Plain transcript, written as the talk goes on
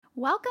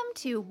Welcome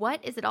to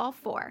What Is It All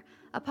For,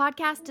 a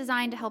podcast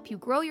designed to help you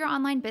grow your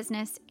online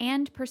business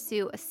and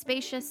pursue a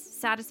spacious,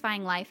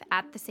 satisfying life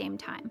at the same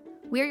time.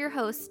 We're your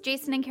hosts,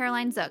 Jason and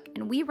Caroline Zook,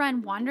 and we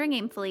run Wandering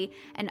Aimfully,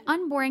 an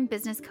unboring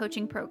business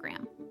coaching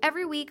program.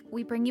 Every week,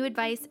 we bring you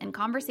advice and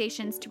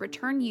conversations to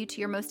return you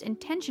to your most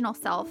intentional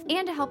self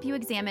and to help you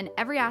examine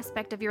every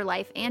aspect of your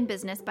life and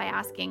business by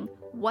asking,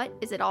 what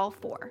is it all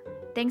for?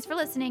 Thanks for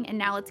listening, and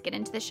now let's get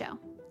into the show.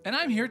 And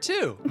I'm here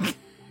too.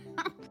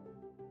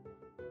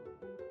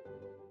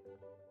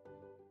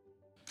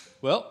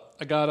 Well,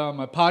 I got on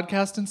my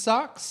podcasting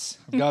socks,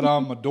 I've got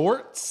on my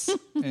dorts,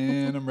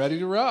 and I'm ready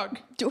to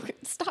rock.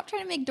 Stop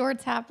trying to make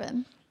dorts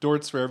happen.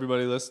 Dorts for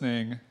everybody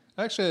listening.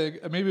 Actually,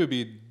 maybe it would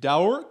be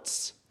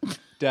dowrts,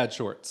 dad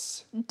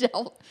shorts.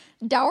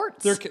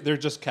 Dorts? They're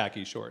just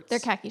khaki shorts. They're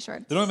khaki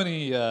shorts. They don't have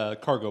any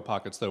cargo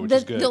pockets though, which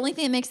is good. The only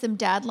thing that makes them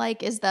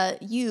dad-like is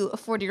that you, a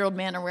 40-year-old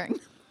man, are wearing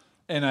them.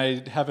 And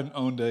I haven't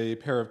owned a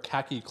pair of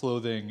khaki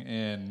clothing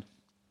in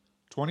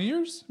 20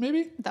 years,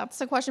 maybe? That's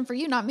a question for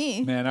you, not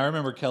me. Man, I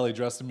remember Kelly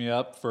dressing me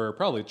up for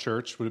probably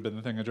church would have been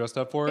the thing I dressed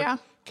up for. Yeah.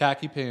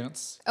 Khaki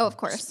pants. Oh, of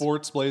course.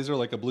 Sports blazer,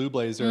 like a blue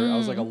blazer. I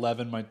was like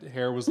 11. My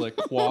hair was like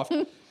coiffed.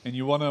 And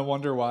you want to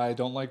wonder why I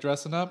don't like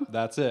dressing up?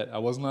 That's it. I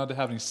wasn't allowed to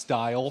have any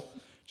style.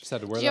 Just had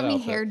to wear that outfit. Did you have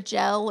any hair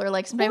gel or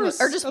like course,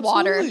 or just absolutely,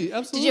 water?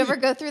 absolutely. Did you ever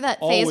go through that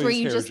phase Always where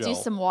you hair just gel. do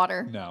some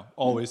water? No,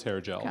 always hair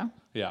gel. Okay.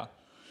 Yeah.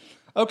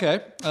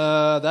 Okay,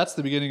 that's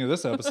the beginning of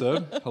this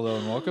episode. Hello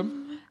and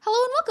welcome. Hello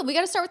and welcome. We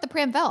got to start with the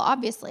preamble,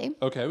 obviously.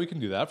 Okay, we can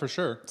do that for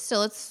sure. So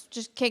let's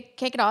just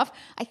kick it off.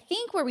 I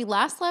think where we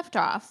last left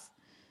off,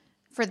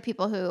 for the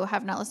people who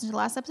have not listened to the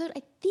last episode,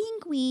 I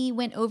think we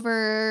went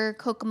over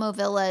Kokomo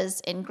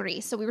Villas in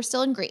Greece. So we were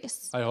still in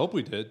Greece. I hope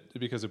we did,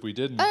 because if we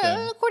didn't,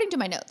 then According to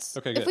my notes.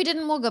 Okay, If good. we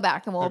didn't, we'll go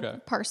back and we'll Okay.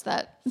 parse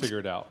that. figure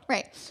it out.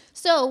 Right.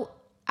 So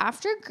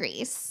after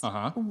Greece,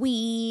 Uh-huh.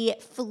 we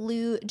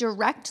flew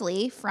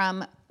directly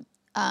from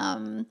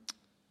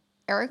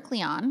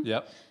Heraklion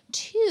Yep.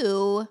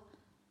 to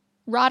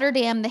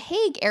Rotterdam, The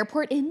Hague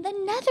Airport in the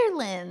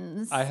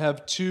Netherlands. I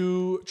have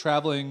two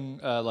traveling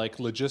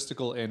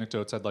logistical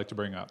anecdotes I'd like to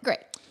bring up. Great.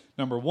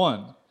 Number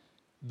one,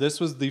 this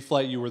was the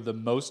flight you were the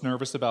most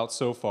nervous about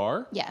so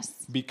far.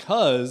 Yes.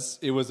 Because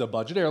it was a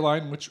budget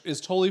airline, which is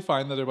totally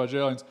fine that they're budget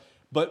airlines,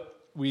 but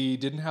we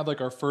didn't have like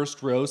our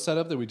first row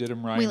setup that we did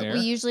in Ryanair. We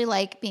usually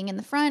like being in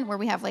the front where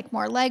we have like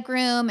more leg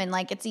room and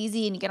like it's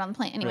easy and you get on the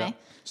plane. Anyway, Yeah.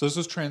 So this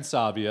was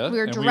Transavia. we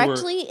were and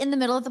directly in the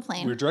middle of the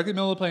plane. We were directly in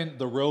the middle of the plane,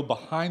 the row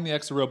behind the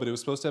extra row, but it was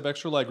supposed to have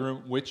extra leg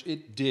room, which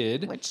it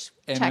did.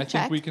 And I think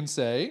check. we can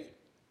say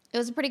It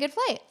was a pretty good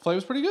flight. flight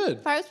was pretty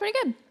good. Flight was pretty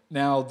good.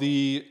 Now,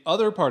 the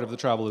other part of the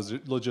travel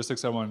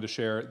logistics I wanted to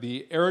share,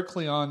 the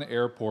Heraklion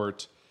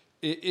Airport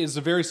is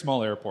a very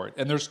small airport,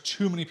 and there's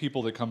too many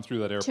people that come through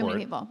that airport. Too many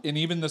people. And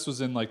even this was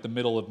in like the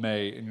middle of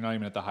May, and you're not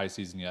even at the high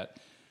season yet.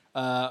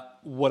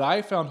 What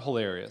I found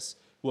hilarious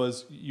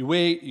was you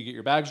wait, you get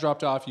your bags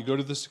dropped off, you go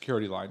to the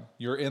security line,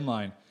 you're in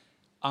line.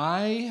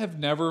 I have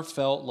never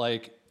felt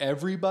like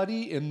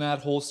everybody in that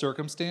whole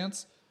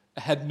circumstance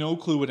had no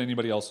clue what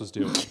anybody else was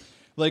doing.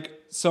 Like,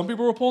 some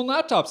people were pulling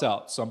laptops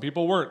out. Some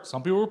people weren't.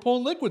 Some people were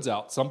pulling liquids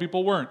out. Some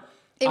people weren't.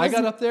 I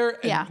got up there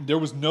and yeah. there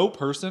was no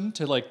person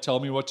to like tell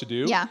me what to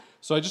do. Yeah.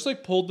 So I just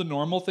like pulled the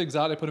normal things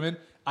out. I put them in.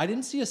 I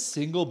didn't see a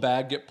single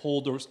bag get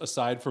pulled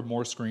aside for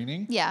more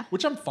screening. Yeah.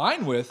 Which I'm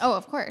fine with. Oh,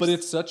 of course. But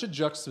it's such a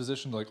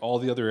juxtaposition to like all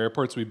the other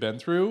airports we've been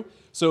through.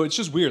 So it's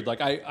just weird. Like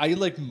I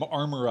like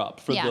armor up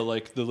for Yeah.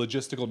 the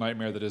logistical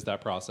nightmare that is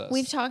that process.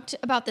 We've talked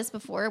about this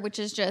before, which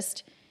is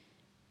just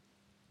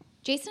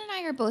Jason and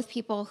I are both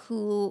people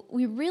who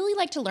we really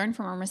like to learn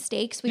from our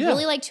mistakes. We Yeah.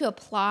 really like to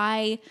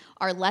apply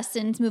our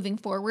lessons moving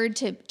forward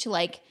to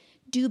like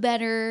do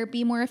better,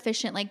 be more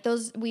efficient. Like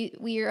those,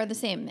 we are the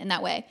same in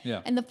that way.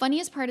 Yeah. And the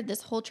funniest part of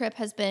this whole trip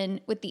has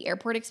been with the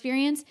airport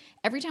experience.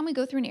 Every time we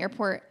go through an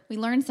airport, we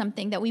learn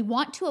something that we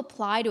want to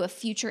apply to a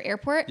future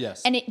airport.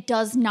 Yes. And it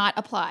does not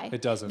apply.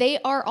 It doesn't. They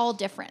are all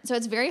different. So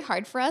it's very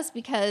hard for us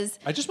because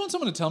I just want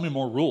someone to tell me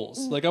more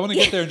rules. Like I want to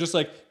get there and just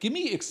like give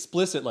me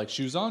explicit like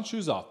shoes on,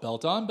 shoes off,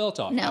 belt on,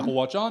 belt off, No. Apple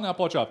Watch on,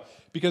 Apple Watch off.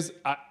 Because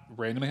I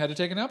randomly had to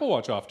take an Apple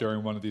Watch off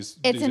during one of these.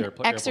 it's these an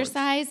airports.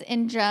 exercise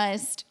in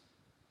just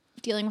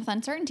dealing with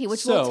uncertainty,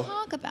 which So, we'll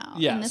talk about.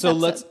 Yeah. in this So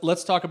episode.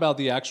 let's talk about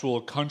the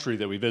actual country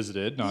that we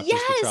visited, not just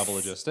the Yes! travel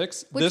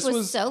logistics. Which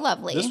was so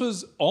lovely. This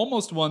was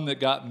almost one that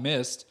got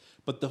missed.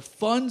 But the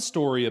fun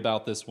story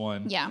about this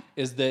one Yeah.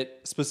 is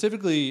that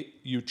specifically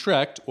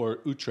Utrecht was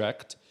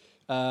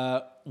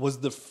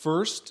the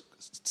first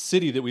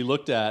city that we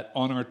looked at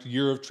on our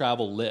year of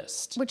travel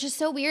list. Which is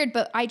so weird,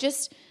 but I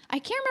can't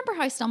remember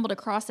how I stumbled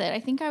across it. I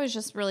think I was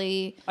just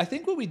really I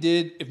think what we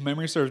did, if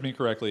memory serves me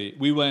correctly,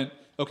 we went,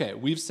 okay,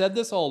 we've said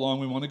this all along.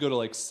 We want to go to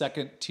like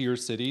second tier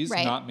cities,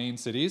 Right. not main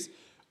cities.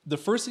 The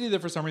first city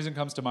that for some reason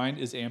comes to mind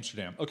is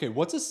Amsterdam. Okay,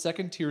 what's a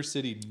second tier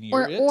city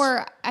near it?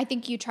 or I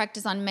think Utrecht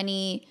is on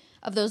many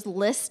of those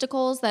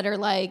listicles that are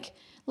like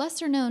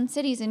lesser known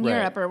cities in Right.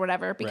 Europe or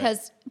whatever.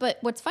 Because but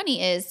what's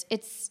funny is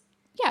it's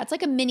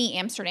like a mini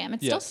Amsterdam. It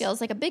still Yes.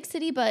 feels like a big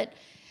city, but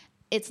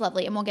It's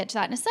lovely. And we'll get to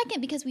that in a second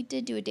because we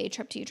did do a day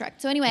trip to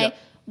Utrecht. So anyway, Yep.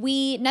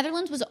 the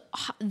Netherlands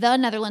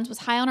was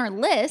high on our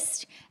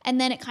list, and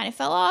then it kind of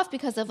fell off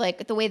because of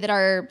like the way that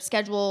our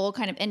schedule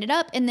kind of ended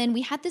up. And then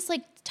we had this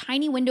like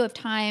tiny window of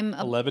time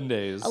of 11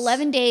 days.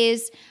 11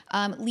 days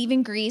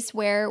leaving Greece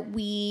where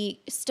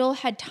we still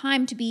had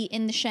time to be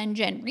in the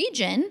Shenzhen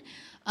region.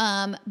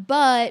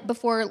 But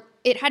before,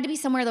 it had to be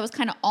somewhere that was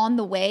kind of on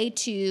the way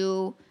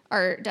to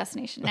our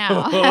destination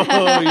now.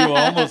 Oh, you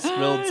almost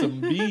spilled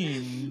some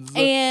beans.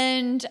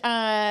 And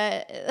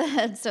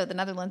so the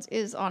Netherlands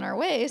is on our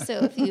way.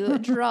 So if you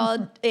draw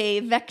a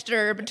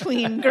vector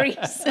between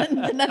Greece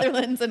and the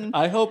Netherlands, and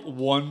I hope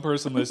one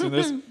person listening to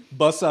this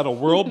busts out a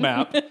world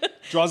map,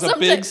 draws a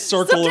big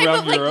circle some type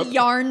around of, Europe. like,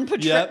 yarn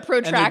Yep.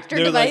 protractor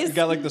and they're device. Like,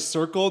 got like the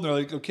circle, and they're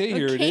like, okay,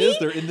 here it Okay. is.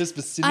 They're in this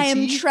vicinity. I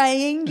am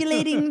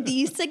triangulating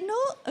the signal.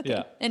 Okay.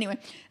 Yeah. Anyway,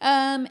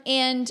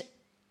 and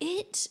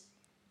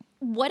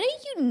what a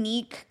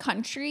unique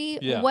country.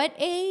 Yeah. What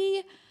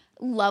a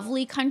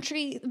lovely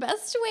country. The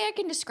best way I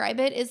can describe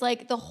it is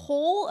like the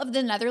whole of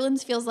the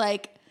Netherlands feels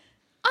like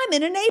I'm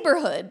in a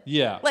neighborhood.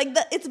 Yeah. Like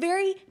it's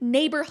very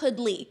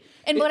neighborhoodly.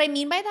 And what I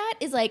mean by that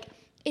is like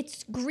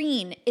it's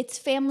green, it's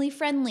family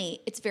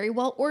friendly, it's very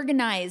well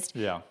organized.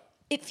 Yeah.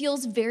 It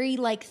feels very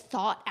like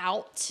thought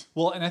out.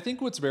 Well, and I think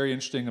what's very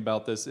interesting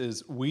about this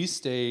is we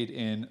stayed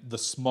in the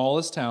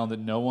smallest town that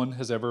no one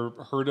has ever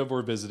heard of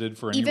or visited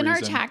for any Even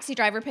reason. our taxi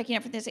driver picking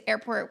up from this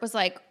airport was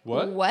like,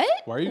 What? What?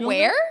 Why are you going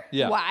Where? there?"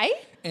 Yeah. Why?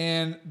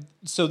 And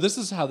so this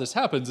is how this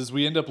happens: is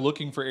we end up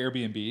looking for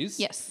Airbnbs.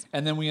 Yes.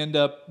 And then we end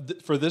up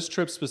for this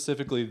trip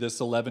specifically, this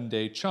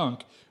 11-day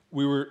chunk.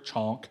 We were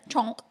chonk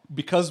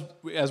because,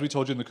 as we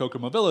told you in the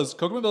Kokomo Villas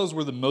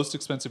were the most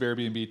expensive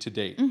Airbnb to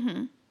date.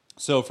 Mm-hmm.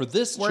 So for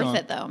this Worth chunk,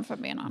 it though, if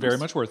I'm being honest. very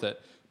much worth it.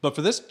 But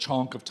for this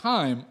chunk of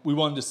time, we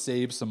wanted to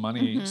save some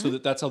money so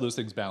that's how those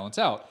things balance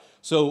out.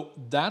 So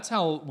that's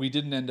how we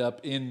didn't end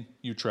up in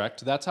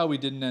Utrecht. That's how we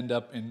didn't end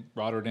up in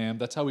Rotterdam.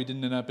 That's how we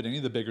didn't end up in any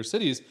of the bigger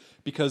cities,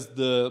 because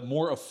the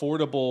more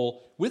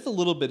affordable, with a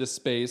little bit of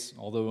space,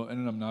 although it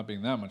ended up not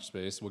being that much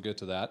space, we'll get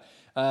to that,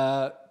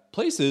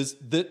 places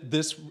that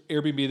this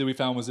Airbnb that we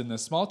found was in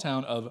this small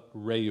town of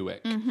Reeuwijk.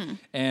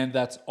 And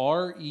that's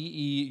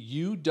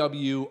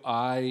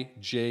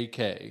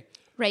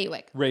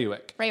Reeuwijk.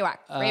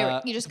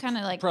 Reeuwijk. You just kind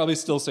of like Probably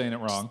still saying it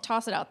wrong.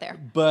 toss it out there.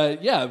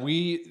 But yeah,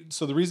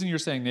 so the reason you're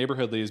saying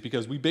neighborhoodly is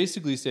because we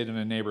basically stayed in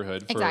a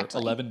neighborhood for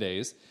Exactly. 11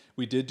 days.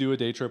 We did do a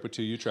day trip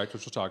to Utrecht,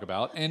 which we'll talk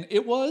about. And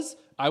it was,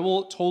 I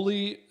will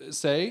totally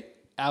say,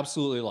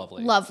 absolutely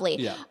lovely. Lovely.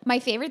 Yeah. My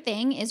favorite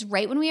thing is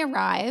right when we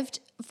arrived,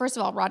 first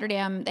of all,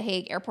 Rotterdam, The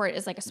Hague airport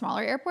is like a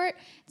smaller airport.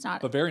 It's not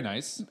But very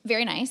nice.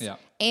 very nice. Yeah.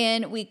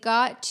 And we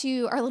got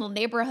to our little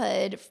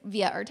neighborhood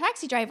via our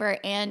taxi driver,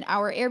 and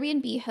our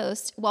Airbnb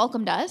host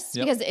welcomed us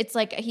Yep. because it's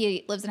like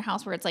he lives in a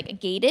house where it's like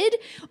gated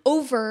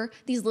over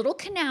these little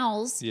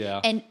canals.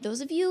 Yeah. And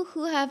those of you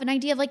who have an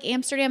idea of like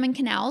Amsterdam and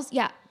canals,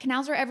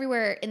 canals are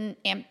everywhere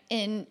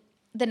in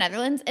the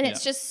Netherlands, and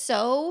it's Yeah. just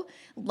so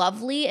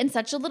lovely and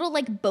such a little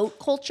like boat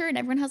culture, and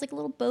everyone has like a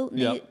little boat and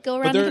Yeah. they go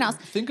But around the they're- canals.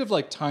 Think of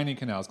like tiny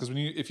canals, because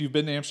if you've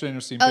been to Amsterdam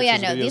or seen Oh, pictures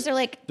yeah, or no, videos, these are,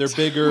 like, they're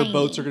bigger. tiny.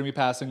 Boats are going to be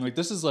passing. Like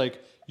this is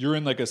like you're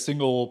in like a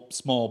single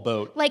small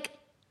boat. Like,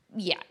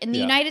 yeah, in the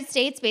Yeah. United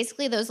States,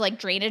 basically those like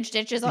drainage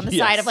ditches on the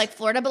Yes. side of like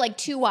Florida, but like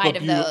too wide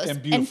of those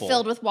and beautiful.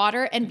 filled with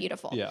water and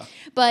beautiful. Yeah.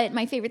 But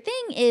my favorite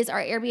thing is our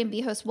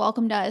Airbnb host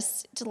welcomed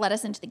us to let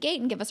us into the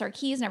gate and give us our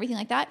keys and everything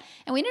like that.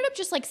 And we ended up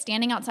just like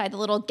standing outside the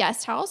little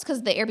guest house,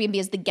 because the Airbnb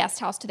is the guest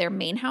house to their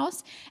main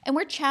house. And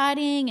we're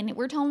chatting and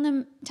we're telling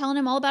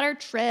him all about our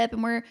trip,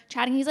 and we're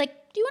chatting. He's like,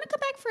 do you want to come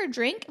back for a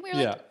drink? And we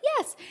were like,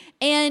 yes.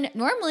 And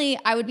normally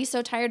I would be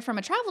so tired from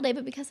a travel day,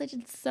 but because I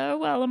did so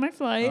well on my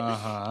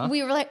flight,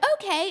 we were like,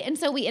 okay. And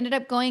so we ended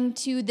up going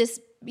to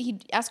this, he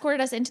escorted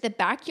us into the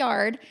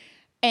backyard,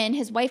 and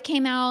his wife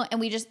came out,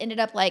 and we just ended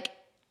up like,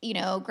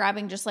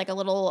 grabbing just like a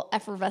little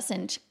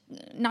effervescent,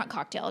 not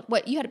cocktail.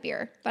 What, you had a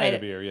beer, but I had a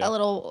beer, yeah. a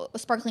little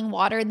sparkling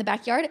water in the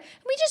backyard. And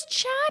we just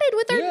chatted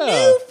with our Yeah.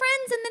 new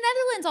friends in the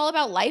Netherlands, all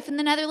about life in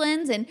the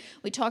Netherlands. And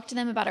we talked to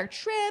them about our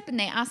trip, and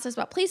they asked us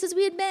about places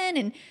we had been.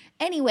 And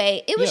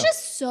anyway, it was Yeah.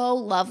 just so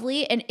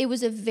lovely. And it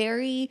was a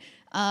very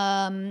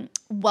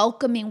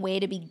welcoming way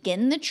to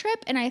begin the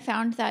trip. And I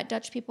found that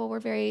Dutch people were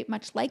very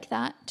much like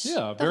that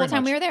Yeah, the whole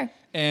time we were there.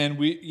 And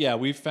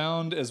we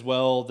found as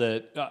well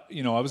that,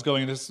 I was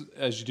going into this,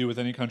 as you do with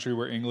any country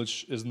where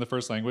English isn't the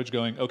first language,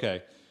 going,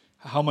 okay,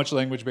 how much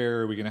language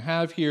barrier are we going to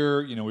have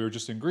here? We were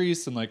just in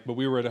Greece, and but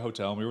we were at a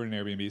hotel and we were in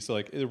an Airbnb, so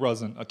it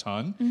wasn't a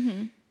ton.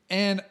 Mm-hmm.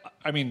 And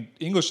I mean,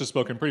 English is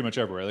spoken pretty much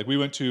everywhere. Like we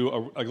went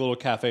to a little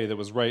cafe that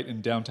was right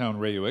in downtown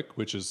Reeuwijk,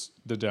 which is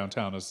the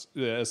downtown as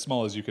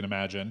small as you can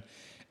imagine.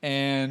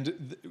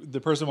 And the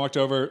person walked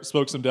over,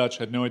 spoke some Dutch,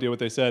 had no idea what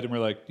they said, and we're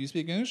like, "Do you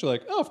speak English?" They're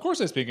like, "Oh, of course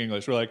I speak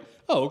English." We're like,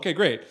 "Oh, okay,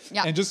 great."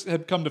 Yeah. And just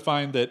had come to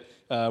find that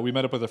we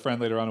met up with a friend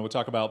later on, and we'll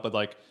talk about, but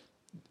like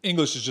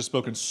English is just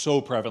spoken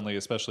so prevalently,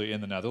 especially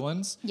in the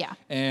Netherlands. Yeah.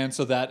 And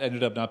so that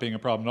ended up not being a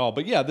problem at all.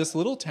 But yeah, this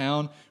little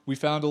town, we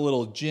found a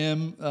little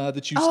gym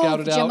that you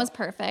scouted out. The gym was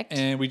perfect.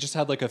 And we just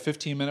had like a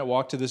 15-minute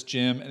walk to this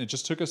gym, and it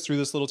just took us through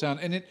this little town.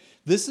 And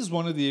this is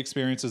one of the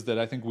experiences that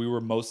I think we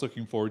were most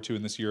looking forward to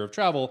in this year of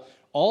travel.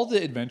 All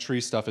the adventure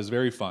stuff is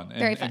very fun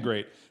and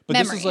great. But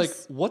This is like,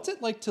 what's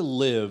it like to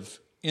live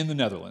in the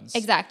Netherlands?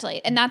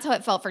 Exactly. And that's how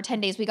it felt for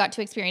 10 days. We got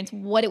to experience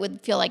what it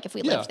would feel like if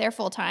we lived there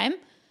full time.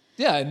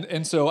 Yeah,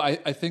 and so I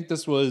think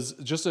this was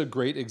just a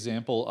great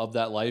example of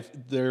that life.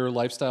 Their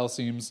lifestyle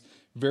seems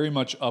very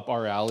much up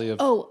our alley of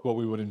what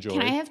we would enjoy.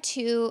 Can I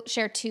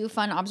share two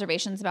fun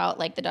observations about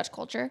like the Dutch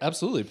culture?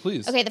 Absolutely,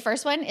 please. Okay, the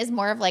first one is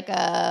more of like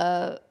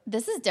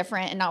this is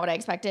different and not what I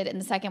expected.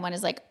 And the second one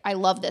is like, I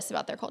love this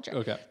about their culture.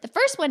 Okay. The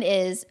first one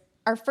is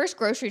our first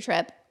grocery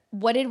trip.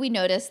 What did we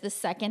notice the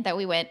second that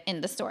we went in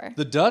the store?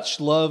 The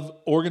Dutch love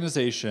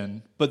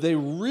organization, but they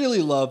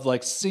really love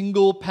like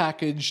single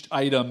packaged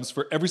items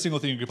for every single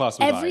thing you could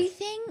possibly buy.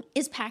 Everything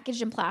is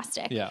packaged in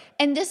plastic. Yeah.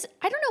 And this,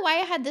 I don't know why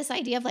I had this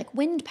idea of like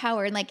wind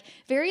power and like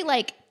very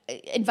like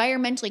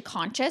environmentally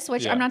conscious,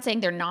 which I'm not saying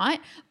they're not.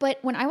 But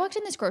when I walked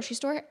in this grocery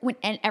store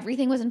and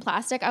everything was in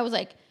plastic, I was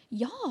like,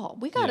 y'all,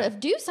 we got to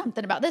do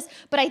something about this.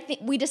 But I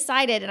think we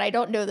decided, and I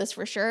don't know this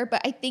for sure,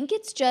 but I think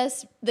it's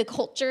just the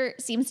culture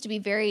seems to be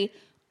very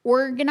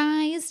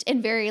organized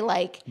and very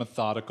like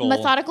methodical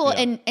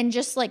and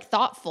just like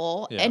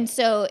thoughtful. And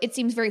so it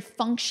seems very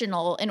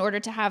functional in order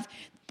to have,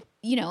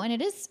 and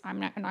it is, I'm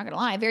not going to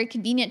lie, very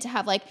convenient to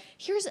have like,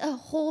 here's a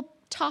whole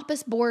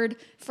tapas board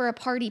for a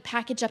party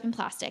packaged up in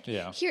plastic.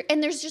 Yeah. Here,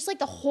 and there's just like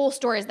the whole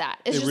store is that.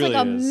 It's just really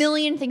like a is.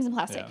 million things in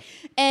plastic.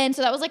 Yeah. And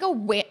so that was like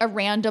a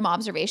random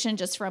observation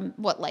just from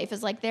what life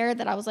is like there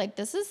that I was like,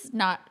 this is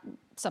not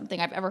something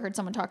I've ever heard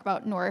someone talk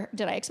about, nor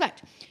did I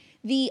expect.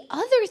 The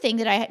other thing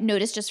that I had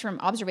noticed just from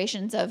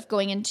observations of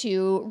going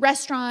into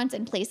restaurants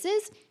and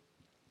places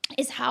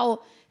is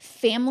how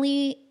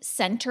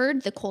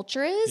family-centered the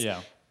culture is.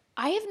 Yeah.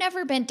 I have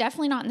never been,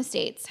 definitely not in the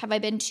States, have I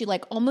been to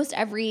like almost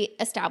every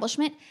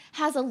establishment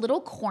has a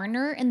little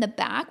corner in the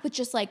back with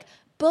just like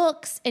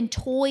books and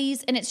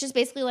toys. And it's just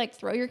basically like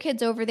throw your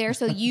kids over there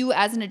so you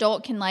as an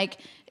adult can like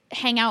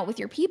hang out with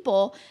your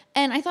people.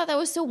 And I thought that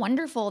was so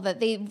wonderful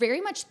that they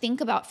very much think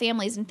about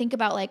families and think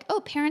about like, oh,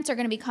 parents are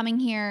going to be coming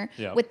here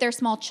with their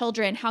small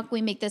children. How can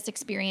we make this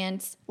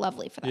experience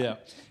lovely for them?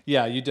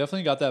 Yeah, you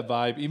definitely got that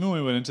vibe. Even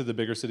when we went into the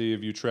bigger city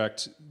of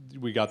Utrecht,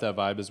 we got that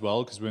vibe as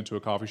well because we went to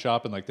a coffee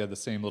shop and like they had the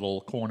same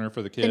little corner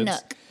for the kids. The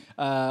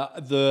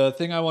nook. The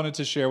thing I wanted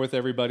to share with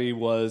everybody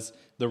was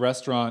the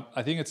restaurant.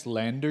 I think it's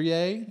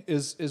Landerje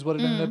is what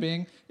it ended up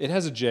being. It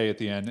has a J at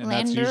the end, and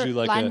that's usually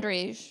like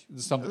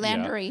something.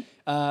 Landry.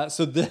 Yeah.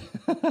 So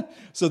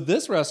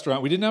this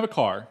restaurant, we didn't have a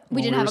car.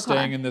 We were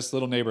staying in this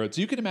little neighborhood.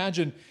 So you can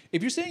imagine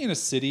if you're staying in a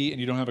city and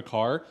you don't have a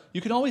car,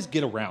 you can always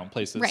get around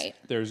places. Right.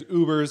 There's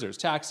Ubers, there's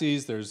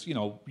taxis, there's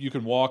you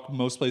can walk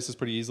most places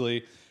pretty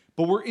easily.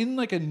 But we're in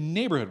like a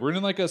neighborhood. We're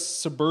in like a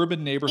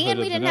suburban neighborhood. And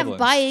we didn't have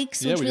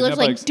bikes, which we looked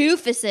like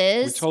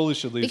doofuses. We totally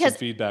should leave some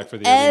feedback for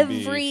the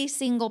Airbnb. Every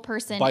single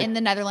person in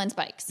the Netherlands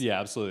bikes. Yeah,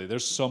 absolutely.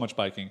 There's so much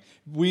biking.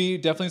 We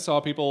definitely saw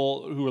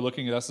people who were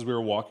looking at us as we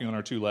were walking on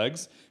our two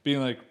legs,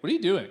 being like, "What are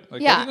you doing?"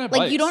 Like,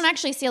 like you don't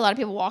actually see a lot of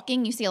people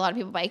walking. You see a lot of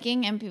people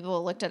biking, and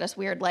people looked at us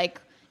weird,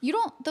 like. You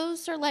don't,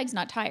 those are legs,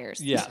 not tires.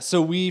 Yeah.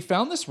 So we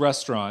found this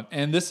restaurant,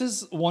 and this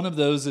is one of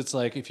those, it's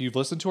like, if you've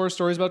listened to our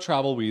stories about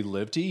travel, we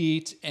live to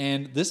eat.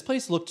 And this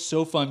place looked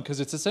so fun because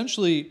it's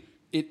essentially,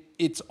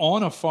 it's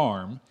on a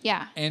farm.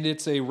 Yeah. And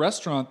it's a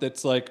restaurant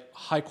that's like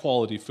high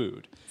quality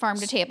food. Farm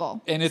to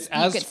table. And it's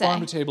as farm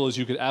to table as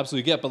you could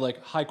absolutely get, but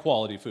like high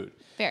quality food.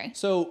 Very.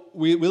 So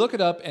we look it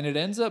up, and it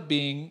ends up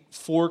being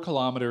 4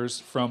 kilometers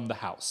from the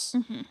house.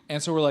 Mm-hmm.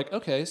 And so we're like,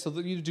 okay, so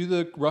you do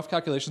the rough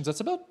calculations.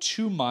 That's about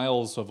 2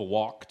 miles of a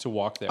walk to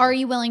walk there. Are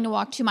you willing to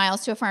walk 2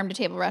 miles to a farm to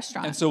table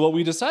restaurant? And so what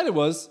we decided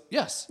was,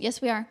 yes.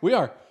 Yes, we are. We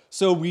are.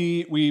 So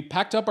we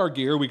packed up our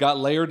gear. We got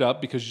layered up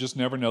because you just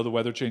never know. The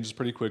weather changes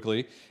pretty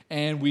quickly.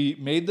 And we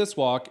made this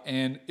walk,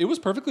 and it was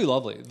perfectly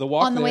lovely. The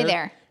walk on the way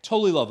there.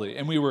 Totally lovely.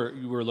 And we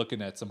were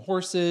looking at some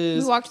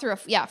horses. We walked through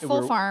a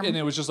full farm. And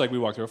it was just like we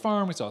walked through a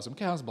farm. We saw some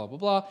cows, blah, blah,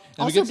 blah.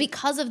 And also,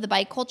 because of the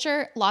bike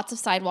culture, lots of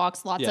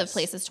sidewalks, lots of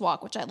places to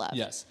walk, which I love.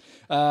 Yes.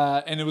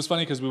 And it was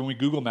funny because when we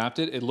Google mapped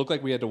it, it looked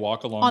like we had to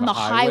walk along the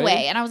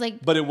highway. And I was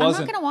like, but it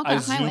wasn't. I'm not going to walk on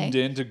a highway. I zoomed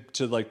in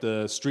to like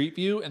the street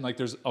view, and like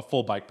there's a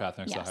full bike path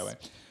next to the highway.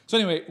 So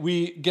anyway,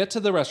 we get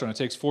to the restaurant.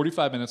 It takes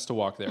 45 minutes to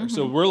walk there. Mm-hmm.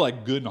 So we're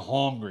like good and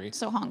hungry.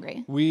 So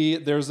hungry.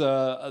 There's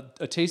a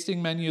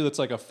tasting menu that's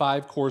like a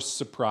 5-course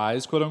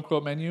surprise, quote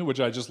unquote menu, which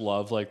I just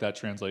love. Like that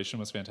translation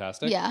was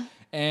fantastic. Yeah.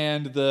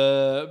 And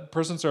the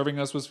person serving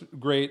us was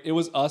great. It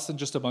was us and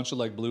just a bunch of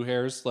like blue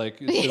hairs, like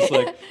just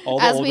like all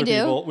the older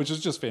people, which is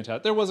just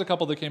fantastic. There was a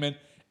couple that came in,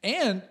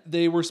 and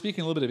they were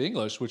speaking a little bit of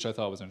English, which I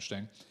thought was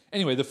interesting.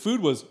 Anyway, the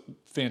food was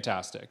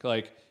fantastic.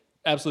 Like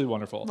absolutely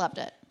wonderful. Loved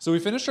it. So we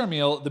finished our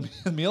meal.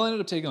 The meal ended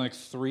up taking like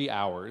 3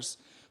 hours.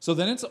 So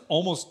then it's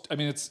almost,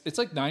 it's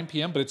like 9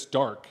 p.m., but it's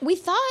dark. We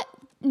thought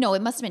No,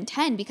 it must have been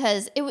 10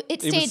 because it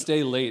It stayed would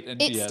stay late.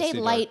 And it yeah, stayed stay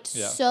dark. light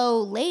Yeah.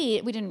 so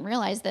late. We didn't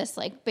realize this,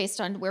 like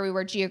based on where we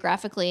were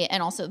geographically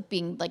and also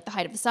being like the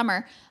height of the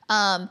summer.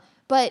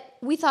 But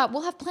we thought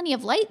we'll have plenty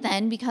of light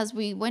then because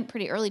we went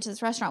pretty early to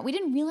this restaurant. We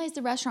didn't realize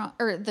the restaurant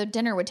or the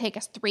dinner would take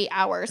us 3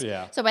 hours.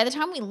 Yeah. So by the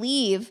time we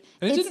leave,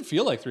 And it it's- didn't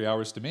feel like 3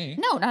 hours to me.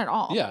 no, not at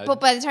all. Yeah. But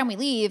by the time we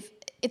leave,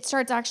 it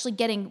starts actually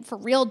getting for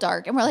real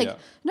dark, and we're like, Yeah.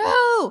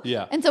 no.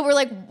 Yeah. And so we're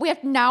like, we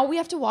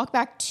have to walk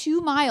back 2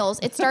 miles.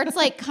 It starts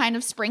like kind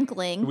of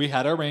sprinkling. We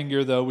had our rain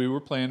gear though. We were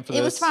planning for this.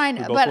 It was fine,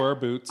 We both but wore our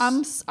boots.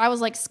 I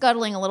was like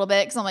scuttling a little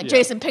bit because I'm like, Yeah.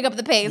 Jason, pick up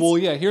the pace. Well,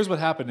 yeah. Here's what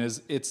happened: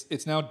 is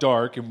it's now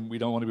dark, and we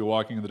don't want to be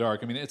walking in the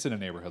dark. I mean, it's in a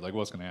neighborhood. Like,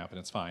 what's going to happen?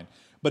 It's fine.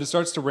 But it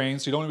starts to rain,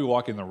 so you don't want to be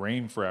walking in the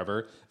rain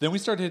forever. Then we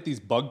start to hit these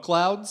bug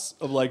clouds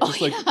of like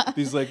just like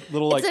these like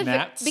little It's like a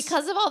gnats.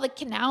 because of all the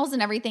canals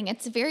and everything.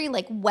 It's very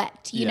like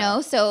wet, you Yeah.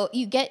 know. So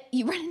you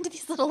run into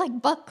these little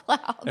like bug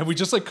clouds. And we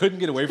just like couldn't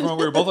get away from it.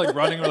 We were both like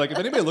running. We're like, if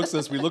anybody looks at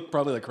us, we look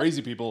probably like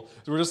crazy people.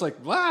 So we're just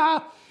like,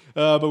 wow.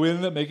 But we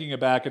ended up making it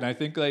back. And I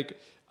think like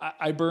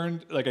I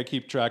burned, like I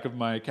keep track of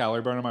my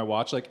calorie burn on my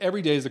watch. Like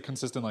every day is a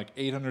consistent like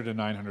 800 to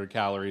 900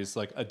 calories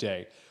like a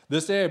day.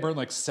 This day I burned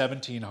like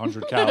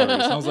 1,700 calories.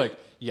 And I was like,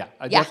 yeah,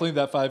 definitely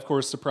that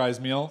 5-course surprise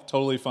meal.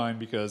 Totally fine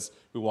because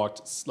we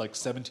walked like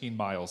 17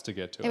 miles to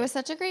get to it. It was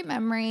such a great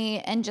memory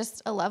and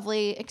just a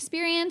lovely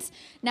experience.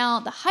 Now,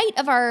 the height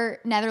of our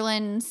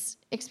Netherlands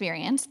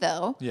experience,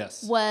 though,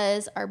 Yes.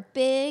 was our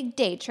big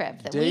day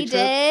trip that Day we trip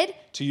did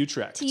to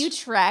Utrecht. to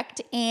Utrecht.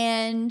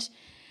 And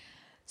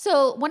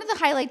so one of the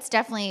highlights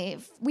definitely,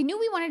 we knew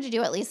we wanted to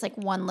do at least like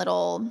one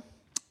little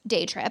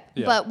day trip.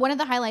 Yeah. But one of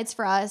the highlights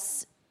for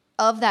us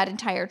of that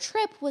entire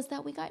trip was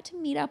that we got to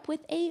meet up with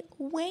a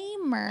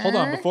Waymer. Hold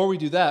on, before we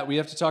do that, we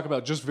have to talk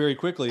about just very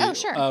quickly. Oh,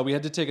 sure. We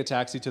had to take a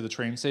taxi to the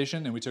train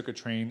station, and we took a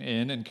train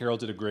in, and Carol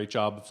did a great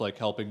job of like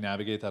helping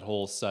navigate that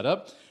whole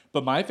setup.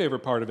 But my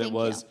favorite part of it Thank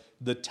was you.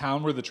 the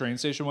town where the train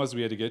station was.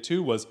 We had to get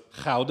to was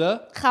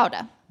Gouda.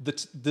 Gouda.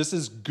 This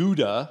is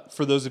Gouda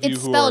for those of you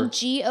It's who spelled are.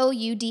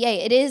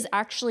 Gouda. It is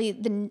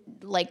actually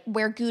like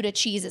where Gouda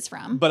cheese is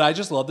from. But I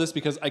just love this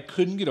because I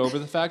couldn't get over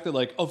the fact that,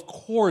 like, of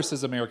course,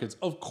 as Americans,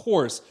 of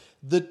course,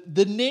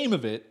 the name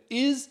of it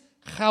is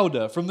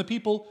Gouda from the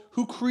people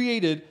who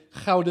created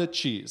Gouda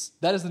cheese.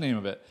 That is the name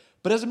of it.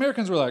 But as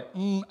Americans, we're like,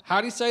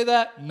 how do you say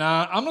that?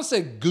 Nah, I'm gonna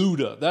say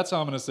Gouda. That's how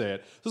I'm gonna say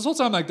it. This whole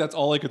time, like, that's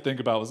all I could think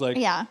about was like,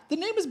 Yeah. the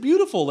name is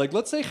beautiful. Like,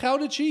 let's say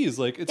Gouda cheese.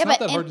 Like, it's Yeah, not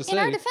but that hard to say. in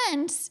our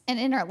defense and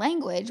in our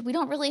language, we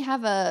don't really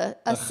have a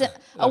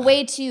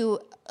way to,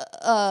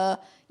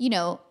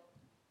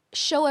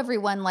 show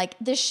everyone like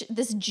this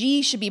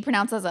G should be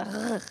pronounced as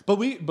a But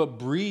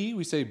brie,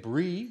 we say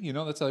brie. You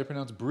know, that's how they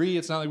pronounce brie.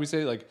 It's not like we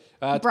say like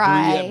Brie.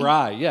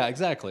 brie. Yeah,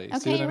 exactly. See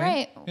Okay, what you're I mean?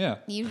 right. Yeah,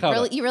 You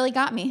Gouda. really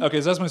got me. Okay,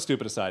 so that's my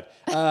stupid aside.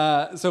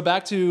 So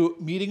back to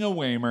meeting a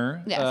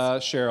Waymer, Yes.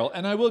 Cheryl.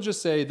 And I will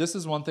just say, this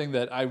is one thing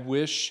that I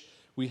wish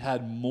we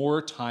had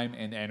more time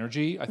and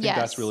energy. I think Yes.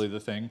 that's really the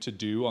thing to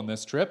do on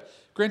this trip.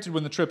 Granted,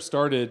 when the trip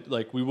started,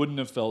 like we wouldn't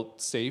have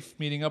felt safe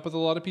meeting up with a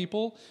lot of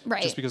people,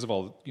 Right. just because of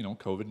all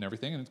COVID and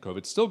everything, and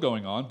COVID's still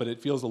going on. But it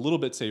feels a little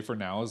bit safer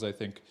now, as I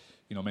think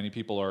many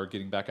people are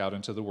getting back out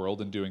into the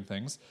world and doing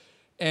things.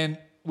 And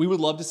we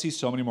would love to see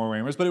so many more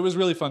Waymers, but it was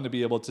really fun to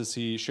be able to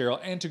see Cheryl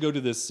and to go to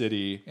this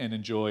city and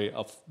enjoy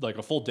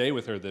a full day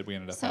with her that we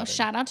ended up So having.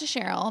 shout out to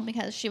Cheryl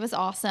because she was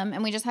awesome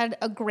and we just had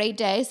a great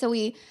day. So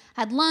we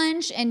had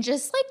lunch and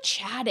just like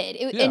chatted.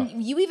 Yeah.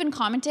 And you even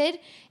commented,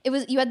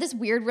 you had this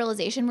weird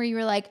realization where you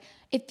were like,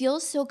 it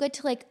feels so good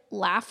to like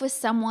laugh with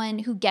someone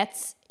who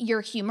gets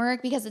your humor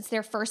because it's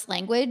their first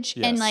language.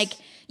 And Yes. like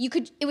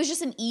it was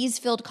just an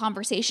ease-filled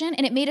conversation.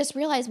 And it made us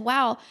realize,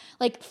 wow,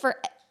 like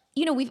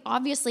we've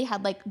obviously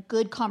had like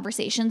good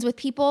conversations with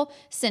people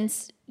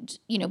since,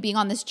 being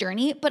on this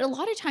journey, but a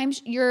lot of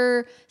times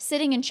you're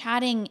sitting and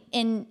chatting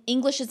and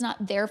English is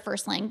not their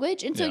first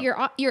language. And so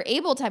Yeah. you're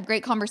able to have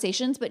great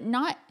conversations, but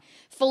not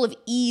full of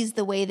ease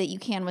the way that you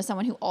can with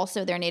someone who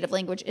also their native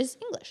language is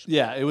English.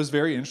 Yeah, it was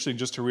very interesting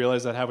just to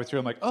realize that halfway through.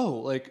 I'm like, oh,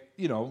 like,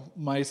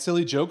 my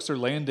silly jokes are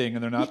landing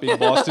and they're not being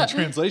lost in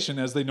translation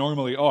as they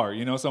normally are.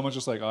 Someone's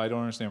just like, oh, I don't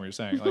understand what you're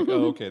saying. Like,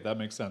 oh, okay, that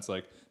makes sense.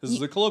 Like, this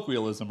is a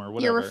colloquialism or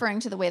whatever. You're referring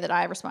to the way that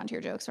I respond to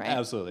your jokes, right?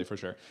 Absolutely, for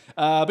sure.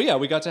 But yeah,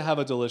 we got to have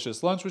a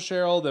delicious lunch with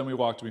Cheryl. Then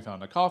we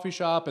found a coffee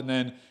shop, and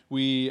then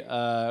you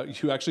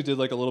actually did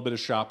like a little bit of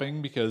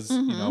shopping because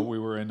we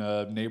were in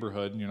a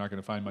neighborhood and you're not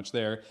going to find much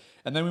there.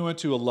 And then we went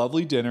to a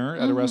lovely dinner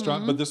at a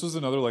restaurant, but this was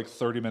another like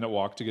 30-minute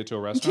walk to get to a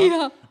restaurant.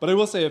 Yeah. But I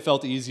will say it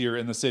felt easier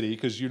in the city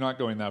because you're not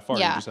going that far.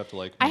 You just have to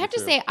like. I move have to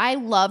through. say, I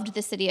loved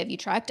the city of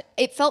Utrecht.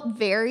 It felt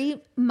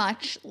very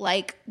much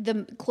like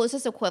the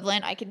closest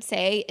equivalent I could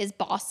say is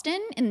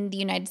Boston in the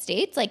United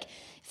States. Like,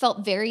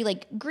 felt very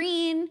like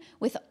green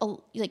with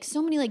like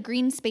so many like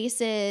green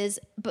spaces,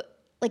 but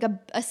like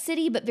a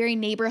city, but very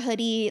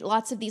neighborhoody.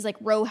 Lots of these like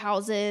row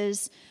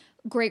houses,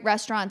 great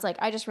restaurants. Like,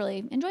 I just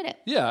really enjoyed it.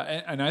 Yeah,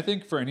 and I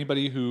think for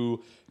anybody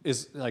who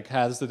is like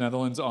has the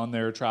Netherlands on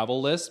their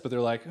travel list, but they're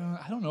like,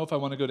 I don't know if I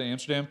want to go to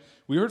Amsterdam.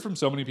 We heard from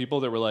so many people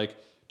that were like,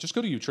 just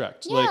go to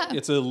Utrecht. Yeah. Like,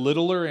 it's a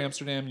littler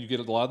Amsterdam. You get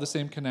a lot of the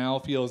same canal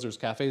feels. There's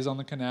cafes on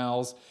the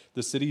canals.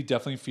 The city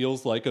definitely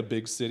feels like a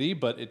big city,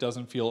 but it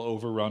doesn't feel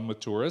overrun with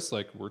tourists.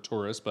 Like, we're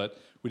tourists, but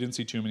we didn't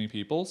see too many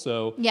people.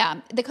 So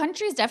yeah, the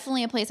country is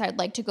definitely a place I'd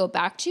like to go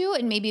back to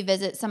and maybe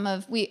visit some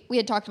of, we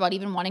had talked about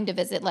even wanting to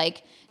visit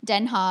like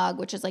Den Haag,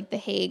 which is like The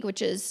Hague,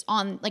 which is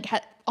on like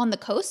on the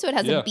coast. So it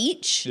has a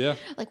beach. Yeah.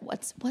 Like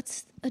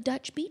what's a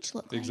Dutch beach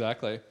look like?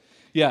 Exactly.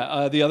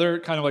 Yeah. The other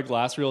kind of like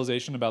last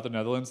realization about the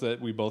Netherlands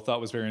that we both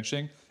thought was very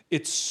interesting,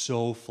 it's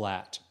so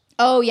flat.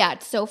 Oh yeah,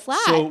 it's so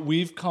flat. So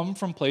we've come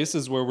from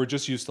places where we're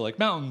just used to like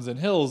mountains and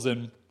hills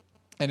and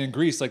in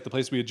Greece, like the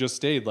place we had just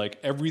stayed, like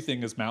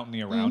everything is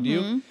mountainy around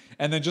you.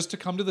 And then just to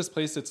come to this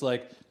place, it's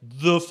like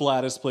the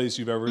flattest place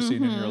you've ever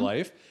seen in your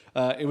life.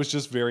 It was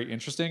just very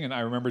interesting. And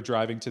I remember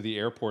driving to the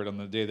airport on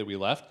the day that we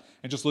left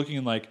and just looking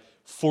and like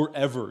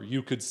forever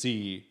you could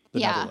see the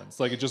Netherlands.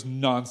 Like it just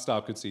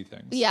nonstop could see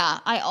things. Yeah.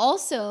 I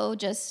also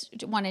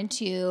just wanted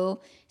to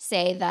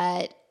say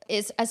that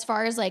is as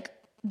far as like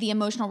the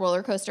emotional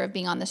roller coaster of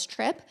being on this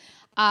trip,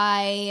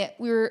 I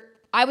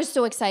was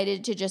so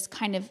excited to just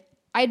kind of,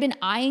 I had been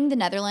eyeing the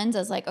Netherlands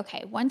as like,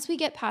 okay, once we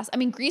get past, I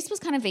mean, Greece was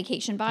kind of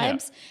vacation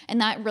vibes and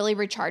that really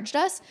recharged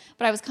us.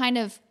 But I was kind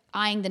of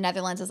eyeing the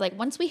Netherlands as like,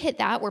 once we hit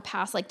that, we're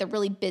past like the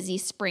really busy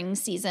spring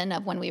season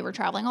of when we were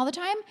traveling all the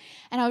time.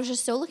 And I was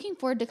just so looking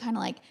forward to kind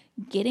of like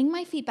getting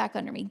my feet back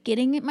under me,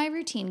 getting my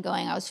routine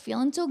going. I was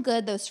feeling so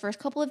good those first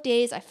couple of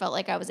days. I felt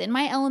like I was in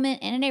my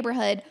element in a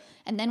neighborhood.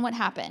 And then what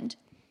happened?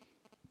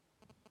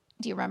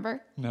 Do you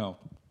remember? No.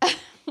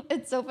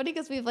 It's so funny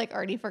because we've like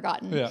already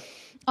forgotten. Yeah.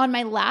 On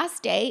my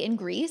last day in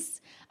Greece,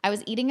 I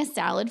was eating a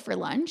salad for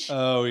lunch.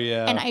 Oh,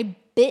 yeah. And I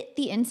bit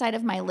the inside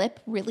of my lip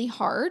really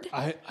hard.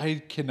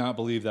 I cannot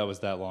believe that was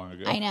that long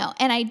ago. I know.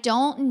 And I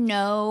don't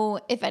know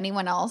if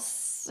anyone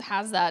else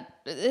has that.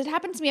 It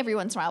happens to me every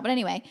once in a while. But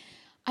anyway,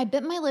 I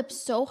bit my lip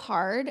so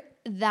hard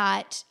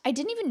that I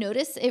didn't even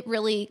notice it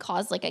really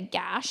caused like a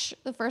gash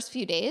the first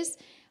few days.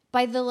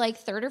 By the like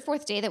third or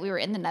fourth day that we were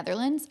in the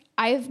Netherlands,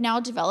 I've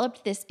now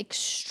developed this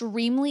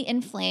extremely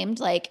inflamed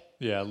like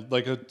it's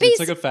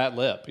like a fat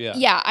lip. Yeah.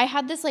 Yeah, I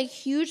had this like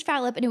huge fat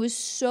lip and it was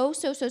so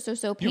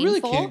painful. You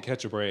really can't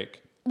catch a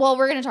break. Well,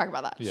 we're going to talk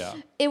about that. Yeah.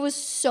 It was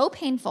so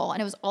painful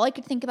and it was all I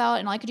could think about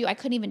and all I could do. I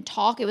couldn't even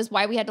talk. It was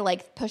why we had to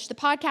like push the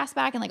podcast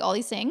back and like all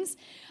these things.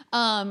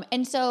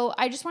 And so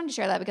I just wanted to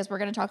share that because we're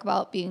going to talk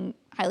about being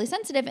highly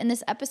sensitive in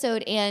this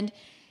episode. And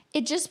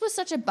it just was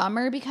such a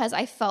bummer because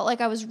I felt like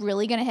I was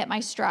really going to hit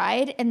my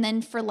stride. And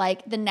then for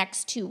like the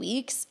next 2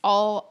 weeks,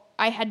 all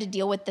I had to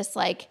deal with this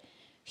like,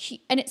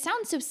 and it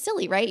sounds so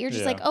silly, right? You're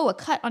just like, oh, a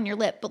cut on your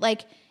lip. But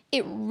like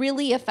it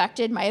really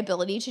affected my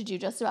ability to do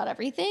just about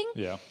everything.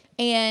 Yeah.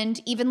 And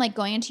even like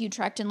going into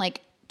Utrecht and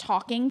like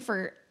talking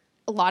for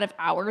a lot of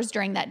hours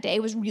during that day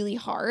was really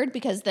hard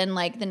because then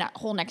like the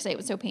whole next day it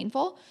was so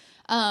painful.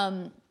 So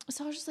I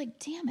was just like,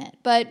 damn it.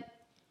 But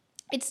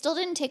it still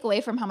didn't take away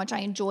from how much I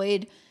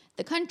enjoyed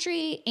the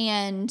country,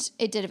 and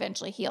it did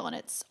eventually heal, and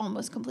it's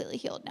almost completely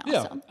healed now.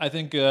 Yeah, so. I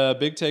think a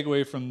big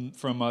takeaway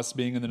from us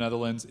being in the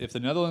Netherlands, if the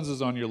Netherlands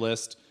is on your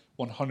list,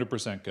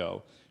 100%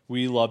 go.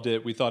 We loved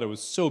it. We thought it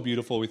was so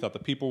beautiful. We thought the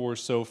people were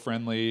so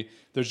friendly.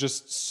 There's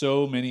just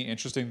so many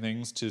interesting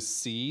things to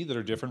see that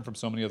are different from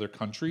so many other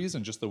countries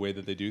and just the way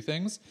that they do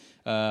things.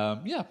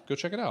 Yeah, go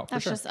check it out.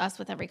 That's just us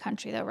with every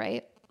country, though,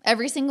 right?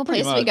 Every single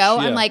place we go,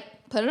 yeah. I'm like,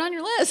 put it on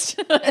your list.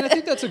 And I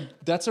think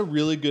that's a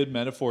really good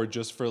metaphor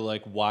just for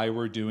like why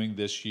we're doing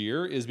this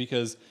year is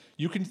because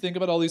you can think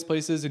about all these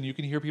places and you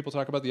can hear people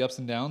talk about the ups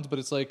and downs, but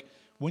it's like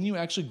when you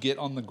actually get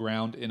on the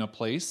ground in a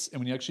place and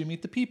when you actually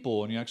meet the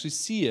people and you actually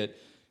see it,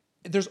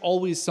 there's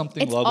always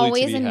something lovely to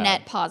be had. It's always a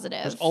net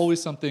positive. There's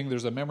always something.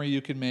 There's a memory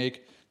you can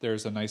make.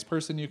 There's a nice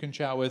person you can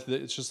chat with.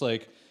 It's just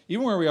like,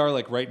 even where we are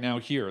like right now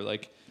here,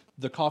 like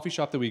the coffee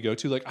shop that we go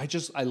to, like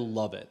I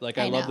love it. Like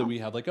I love that we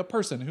have like a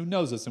person who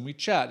knows us and we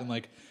chat and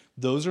like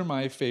those are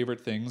my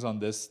favorite things on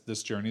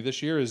this journey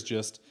this year is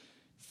just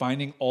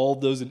finding all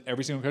those in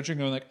every single country and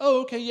going like,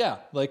 oh, okay, yeah.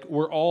 Like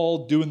we're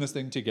all doing this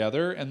thing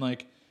together and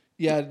like,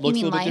 yeah, it looks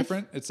a little bit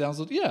different. It sounds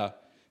like, yeah.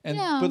 And,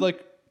 but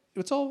like,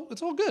 it's all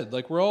good.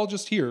 Like we're all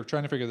just here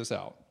trying to figure this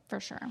out.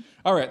 For sure.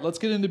 All right, let's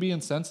get into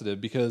being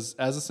sensitive because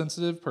as a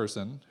sensitive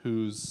person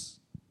who's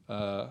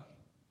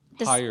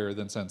higher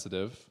than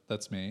sensitive,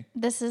 that's me.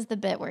 This is the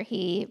bit where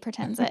he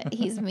pretends that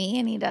he's me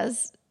and he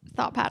does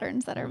thought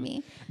patterns that are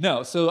me.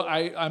 No, so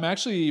I'm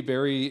actually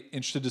very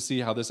interested to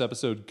see how this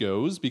episode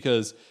goes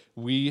because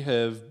we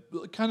have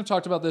kind of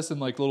talked about this in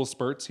like little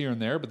spurts here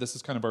and there, but this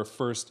is kind of our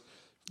first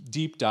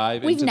deep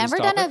dive into this topic.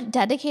 We've never done a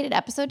dedicated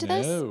episode to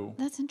this? No.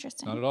 That's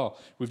interesting. Not at all.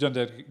 We've done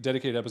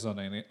dedicated episode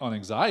on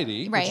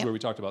anxiety, which is where we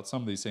talked about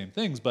some of these same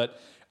things. But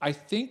I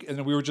think,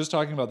 and we were just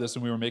talking about this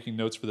and we were making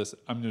notes for this.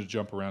 I'm going to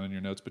jump around in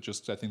your notes, but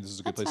just I think this is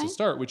a good place to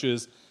start, which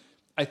is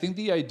I think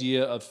the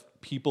idea of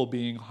people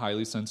being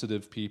highly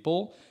sensitive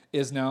people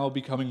is now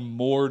becoming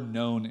more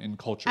known in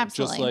culture.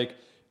 Absolutely. Just like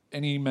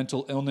any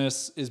mental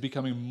illness is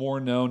becoming more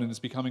known and it's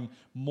becoming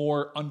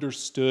more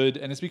understood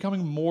and it's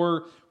becoming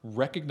more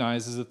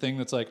recognized as a thing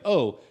that's like,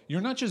 oh,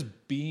 you're not just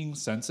being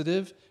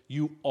sensitive,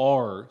 you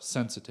are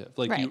sensitive.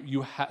 Like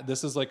Right.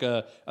 this is like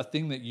a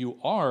thing that you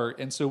are.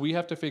 And so we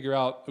have to figure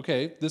out,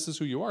 okay, this is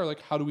who you are.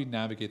 Like, how do we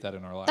navigate that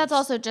in our lives? That's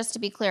also, just to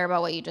be clear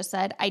about what you just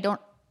said,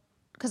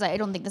 because I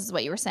don't think this is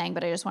what you were saying,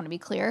 but I just want to be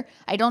clear.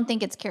 I don't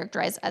think it's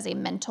characterized as a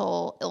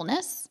mental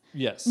illness.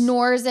 Yes.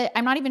 Nor is it,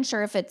 I'm not even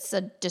sure if it's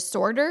a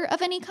disorder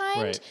of any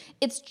kind. Right.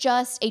 It's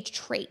just a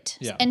trait.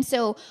 Yeah. And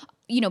so,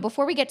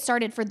 before we get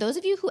started, for those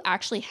of you who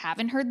actually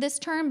haven't heard this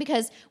term,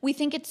 because we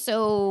think it's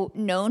so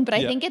known, but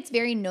I think it's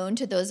very known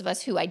to those of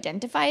us who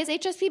identify as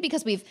HSP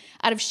because we've,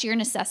 out of sheer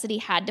necessity,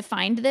 had to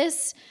find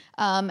this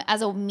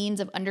as a means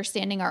of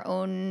understanding our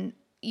own,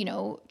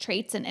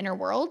 traits and inner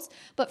worlds.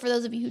 But for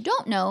those of you who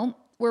don't know,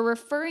 we're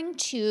referring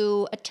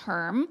to a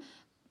term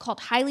called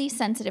highly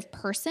sensitive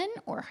person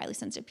or highly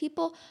sensitive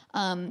people.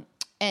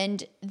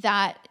 And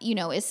that,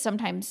 is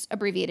sometimes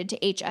abbreviated to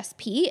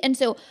HSP. And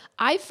so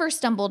I first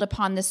stumbled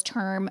upon this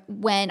term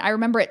when I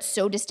remember it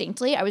so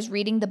distinctly. I was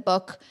reading the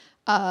book,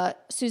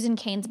 Susan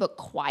Cain's book,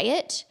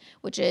 Quiet,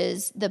 which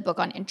is the book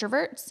on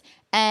introverts.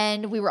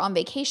 And we were on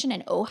vacation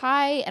in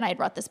Ojai and I had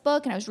brought this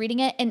book and I was reading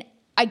it. And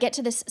I get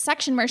to this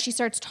section where she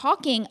starts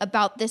talking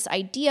about this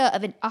idea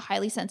of a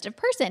highly sensitive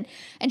person.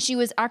 And she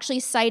was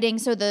actually citing,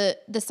 so the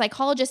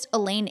psychologist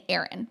Elaine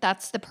Aron,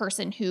 that's the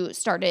person who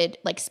started,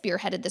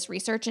 spearheaded this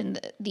research in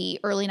the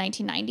early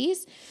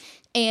 1990s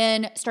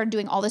and started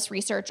doing all this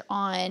research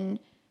on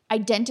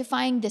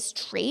identifying this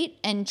trait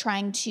and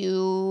trying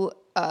to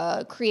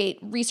create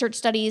research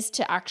studies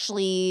to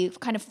actually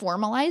kind of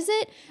formalize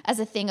it as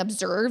a thing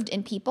observed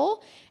in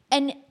people.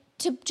 And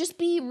to just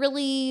be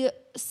really,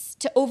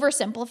 to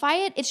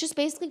oversimplify it, it's just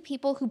basically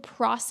people who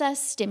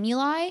process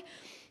stimuli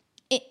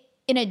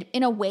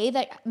in a way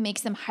that makes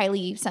them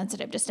highly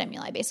sensitive to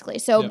stimuli, basically.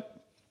 So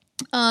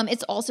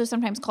it's also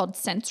sometimes called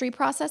sensory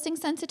processing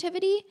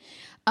sensitivity.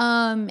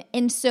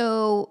 And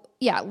so,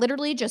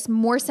 literally just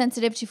more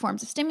sensitive to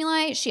forms of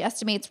stimuli. She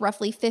estimates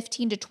roughly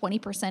 15 to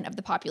 20% of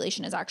the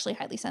population is actually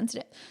highly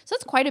sensitive. So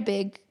that's quite a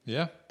big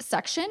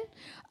section.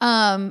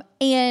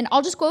 And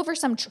I'll just go over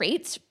some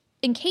traits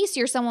in case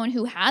you're someone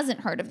who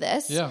hasn't heard of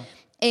this. Yeah.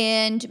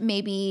 And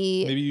maybe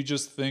you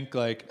just think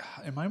like,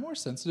 am I more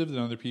sensitive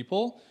than other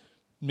people?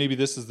 Maybe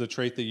this is the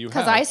trait that you have.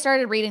 Because I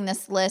started reading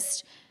this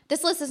list.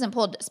 This list isn't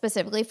pulled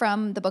specifically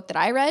from the book that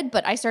I read,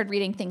 but I started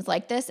reading things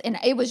like this and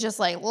it was just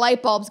like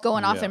light bulbs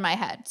going off in my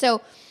head.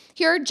 So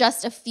here are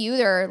just a few.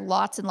 There are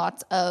lots and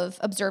lots of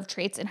observed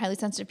traits in highly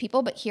sensitive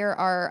people, but here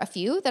are a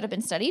few that have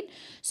been studied.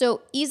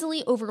 So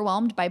easily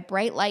overwhelmed by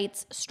bright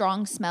lights,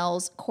 strong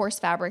smells, coarse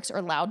fabrics,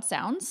 or loud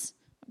sounds.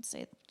 Let's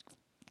say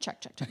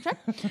check.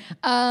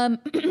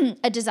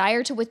 A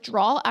desire to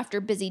withdraw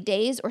after busy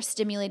days or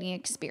stimulating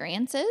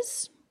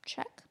experiences.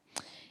 Check.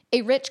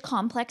 A rich,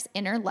 complex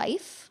inner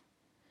life.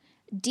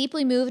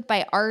 Deeply moved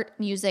by art,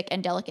 music,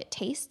 and delicate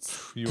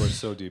tastes. You are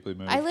so deeply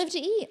moved. I live to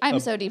eat. I'm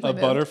so deeply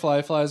moved. A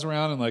butterfly flies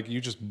around and you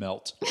just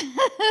melt.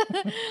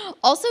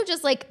 Also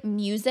just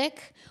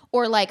music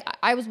or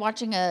I was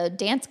watching a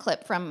dance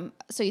clip from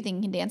So You Think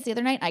You Can Dance the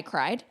other night. I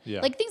cried.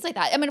 Yeah. Things like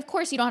that. I mean, of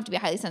course you don't have to be a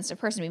highly sensitive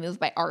person to be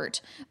moved by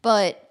art,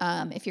 but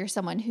if you're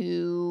someone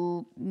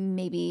who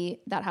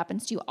maybe that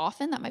happens to you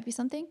often, that might be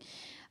something.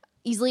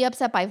 Easily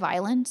upset by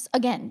violence.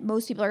 Again,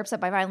 most people are upset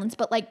by violence,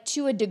 but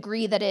to a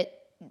degree that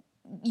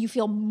you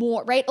feel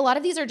more, right? A lot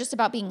of these are just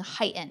about being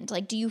heightened.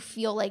 Do you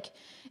feel like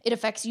it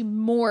affects you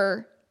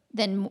more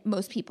than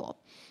most people?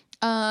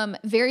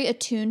 Very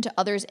attuned to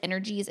others'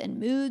 energies and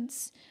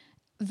moods,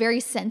 very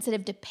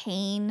sensitive to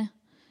pain.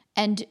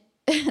 And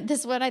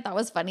this one I thought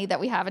was funny that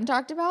we haven't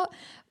talked about.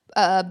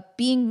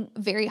 Being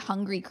very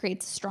hungry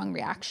creates a strong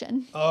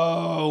reaction.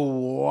 Oh,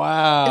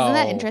 wow. Isn't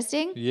that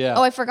interesting? Yeah.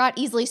 Oh, I forgot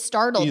easily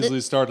startled.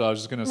 Easily startled, I was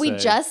just going to say. We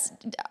just,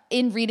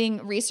 in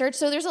reading research,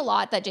 so there's a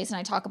lot that Jason and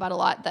I talk about a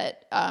lot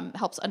that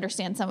helps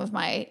understand some of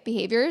my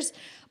behaviors,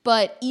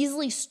 but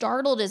easily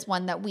startled is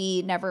one that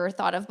we never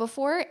thought of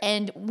before.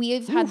 And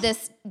we've had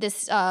this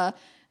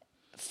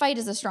fight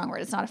is a strong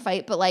word. It's not a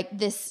fight, but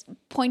this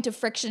point of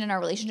friction in our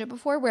relationship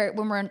before where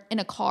when we're in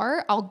a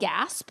car, I'll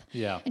gasp.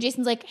 Yeah. And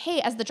Jason's like, hey,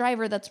 as the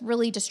driver, that's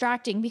really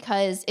distracting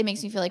because it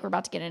makes me feel like we're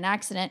about to get in an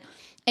accident.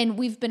 And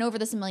we've been over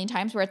this a million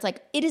times where it's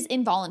it is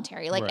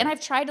involuntary. Right. And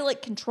I've tried to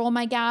control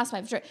my gasp.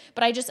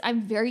 But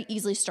I'm very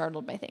easily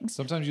startled by things.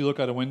 Sometimes you look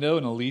out a window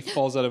and a leaf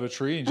falls out of a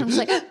tree and you're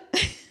just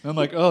I'm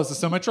like, oh, is the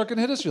semi-truck going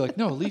to hit us? You're like,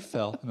 no, a leaf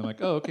fell. And I'm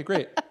like, oh, okay,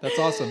 great. That's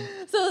awesome.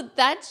 So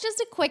that's just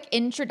a quick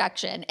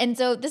introduction. And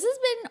so this has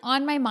been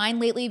on my mind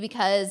lately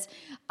because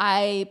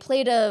I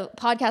played a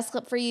podcast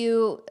clip for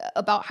you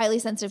about highly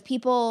sensitive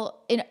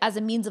people as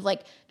a means of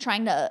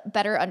trying to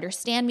better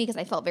understand me because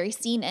I felt very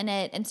seen in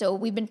it. And so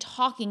we've been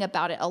talking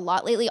about it a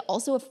lot lately.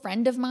 Also, a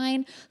friend of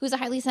mine who's a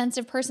highly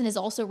sensitive person is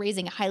also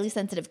raising a highly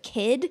sensitive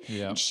kid.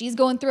 Yeah. And she's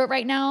going through it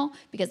right now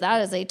because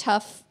that is a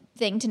tough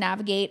thing to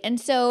navigate. And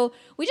so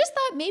we just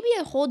thought maybe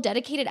a whole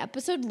dedicated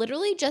episode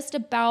literally just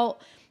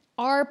about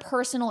our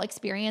personal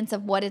experience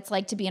of what it's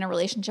like to be in a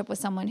relationship with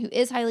someone who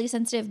is highly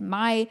sensitive,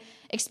 my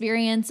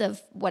experience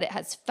of what it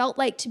has felt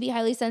like to be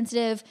highly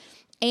sensitive.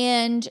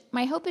 And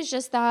my hope is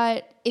just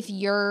that if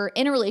you're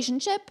in a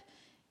relationship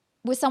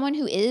with someone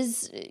who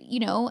is,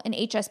 an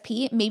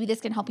HSP, maybe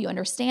this can help you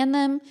understand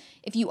them.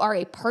 If you are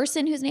a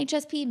person who's an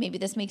HSP, maybe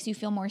this makes you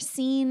feel more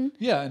seen.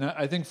 Yeah, and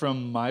I think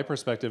from my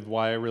perspective,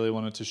 why I really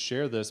wanted to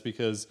share this,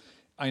 because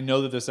I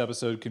know that this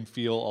episode can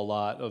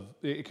feel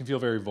it can feel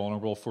very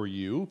vulnerable for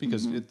you,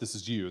 because this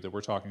is you that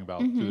we're talking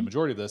about through the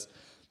majority of this,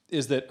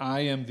 is that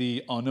I am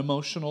the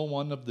unemotional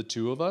one of the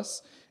two of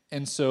us.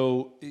 And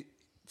so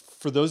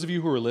for those of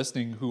you who are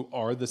listening who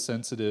are the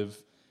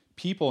sensitive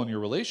people in your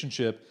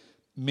relationship,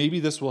 maybe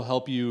this will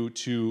help you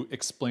to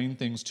explain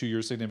things to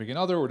your significant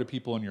other or to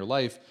people in your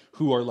life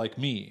who are like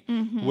me,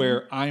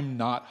 where I'm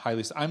not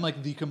I'm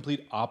like the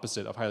complete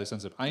opposite of highly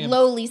sensitive. I am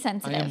lowly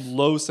sensitive. I am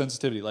low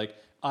sensitivity. Like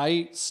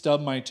I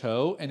stub my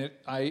toe and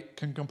I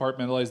can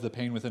compartmentalize the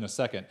pain within a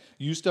second.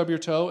 You stub your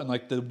toe and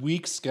like the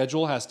week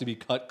schedule has to be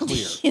cut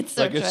clear. It's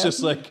so like true. It's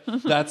just like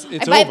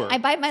it's over. over. I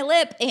bite my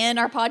lip and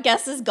our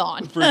podcast is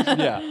gone.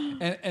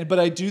 But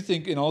I do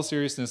think in all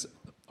seriousness,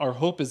 our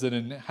hope is that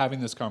in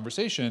having this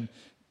conversation,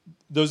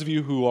 those of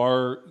you who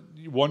are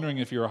wondering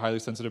if you're a highly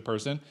sensitive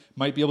person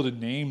might be able to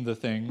name the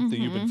thing that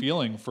you've been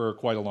feeling for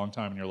quite a long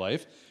time in your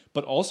life.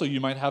 But also you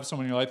might have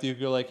someone in your life that you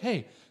go like,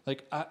 hey,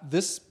 like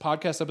this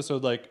podcast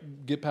episode,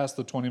 like get past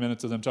the 20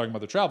 minutes of them talking about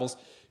the travels.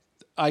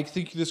 I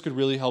think this could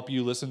really help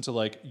you listen to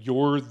like,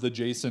 you're the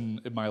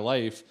Jason in my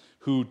life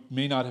who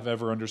may not have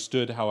ever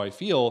understood how I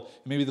feel.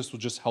 Maybe this will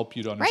just help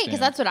you to understand. Right, because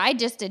that's what I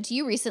just did to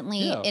you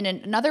recently in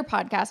another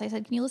podcast. I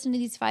said, can you listen to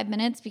these 5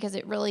 minutes? Because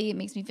it really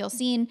makes me feel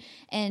seen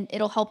and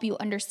it'll help you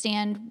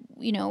understand,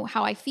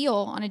 how I feel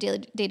on a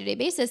day-to-day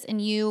basis.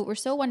 And you were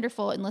so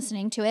wonderful in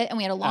listening to it. And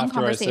we had a long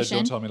conversation. After I said,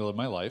 don't tell me to live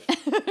my life.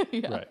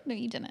 Right. No,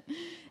 you didn't.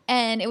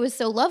 And it was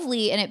so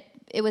lovely. And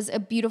it was a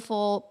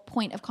beautiful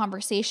point of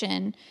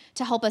conversation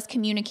to help us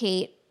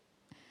communicate.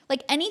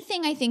 Like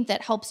anything I think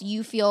that helps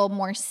you feel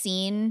more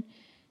seen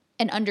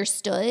and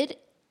understood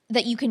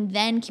that you can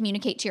then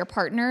communicate to your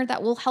partner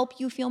that will help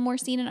you feel more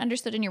seen and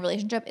understood in your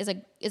relationship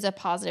is a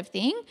positive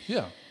thing.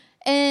 Yeah.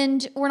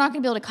 And we're not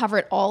going to be able to cover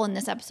it all in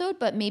this episode,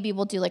 but maybe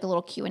we'll do like a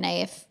little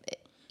Q&A if,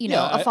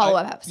 a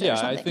follow-up episode or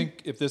something. I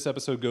think if this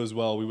episode goes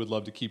well, we would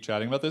love to keep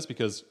chatting about this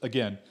because,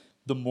 again,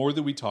 the more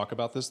that we talk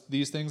about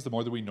these things, the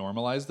more that we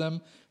normalize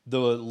them, the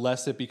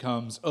less it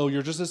becomes, oh,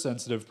 you're just a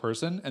sensitive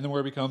person. And then where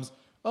it becomes,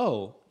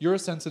 oh, you're a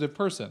sensitive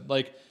person.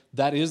 Like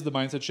that is the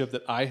mindset shift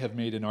that I have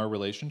made in our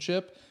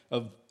relationship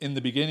of in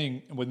the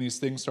beginning when these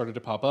things started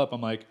to pop up.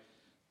 I'm like,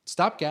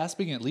 stop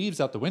gasping at leaves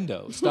out the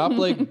window. Stop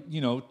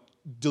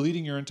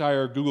deleting your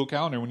entire Google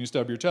Calendar when you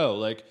stub your toe.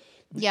 Like,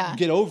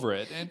 get over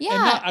it. And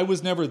I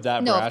was never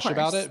that brash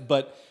about it,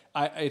 but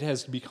it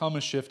has become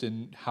a shift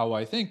in how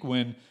I think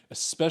when,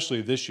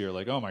 especially this year,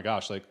 like, oh my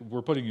gosh, like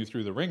we're putting you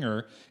through the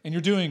ringer and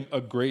you're doing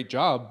a great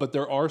job, but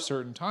there are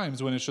certain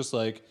times when it's just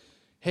like,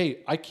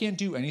 hey, I can't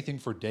do anything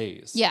for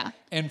days. Yeah.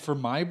 And for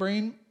my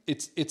brain,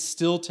 it's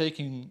still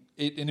taking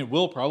it, and it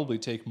will probably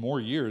take more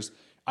years.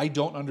 I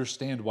don't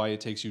understand why it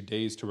takes you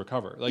days to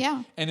recover.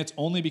 And it's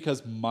only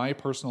because my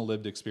personal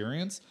lived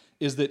experience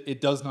is that it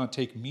does not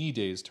take me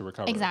days to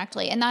recover.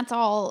 Exactly. And that's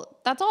all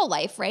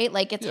life, right?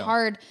 Like it's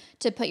hard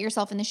to put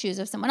yourself in the shoes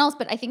of someone else,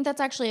 but I think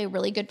that's actually a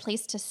really good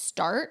place to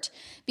start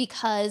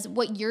because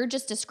what you're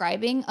just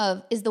describing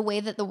is the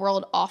way that the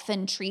world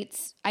often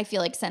treats, I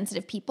feel like,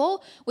 sensitive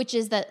people, which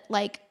is that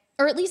like,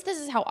 or at least this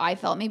is how I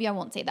felt. Maybe I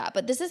won't say that,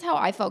 but this is how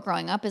I felt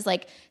growing up is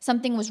like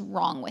something was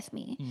wrong with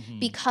me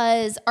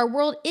because our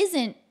world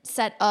isn't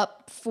set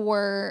up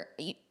for,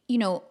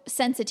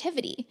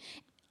 sensitivity.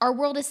 Our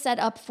world is set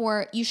up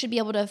for you should be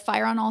able to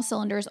fire on all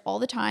cylinders all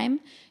the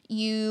time.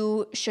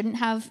 You shouldn't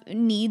have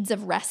needs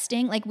of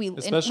resting. Like we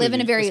live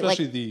in a very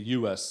especially the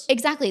U.S.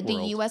 Exactly. world.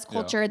 The U.S.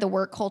 culture, the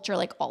work culture,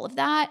 like all of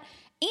that.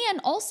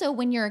 And also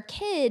when you're a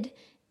kid,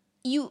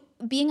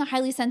 being a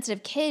highly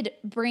sensitive kid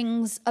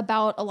brings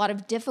about a lot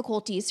of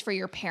difficulties for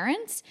your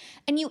parents,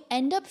 and you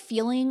end up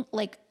feeling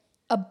like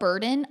a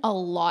burden a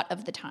lot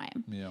of the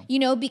time.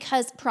 Yeah.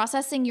 Because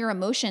processing your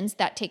emotions,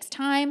 that takes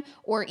time,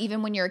 or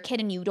even when you're a kid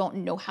and you don't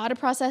know how to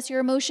process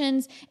your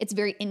emotions, it's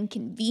very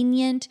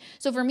inconvenient.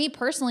 So for me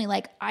personally,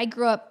 like I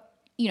grew up,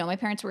 my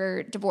parents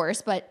were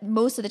divorced, but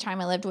most of the time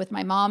I lived with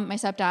my mom, my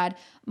stepdad,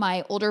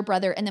 my older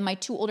brother, and then my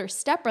 2 older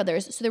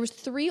stepbrothers. So there was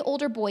 3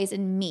 older boys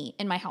and me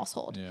in my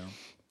household. Yeah.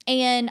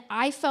 And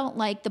I felt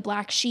like the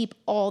black sheep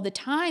all the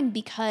time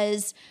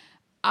because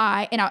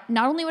not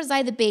only was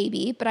I the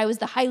baby, but I was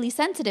the highly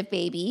sensitive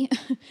baby.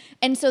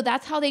 And so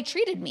that's how they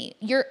treated me.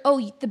 You're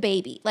the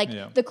baby,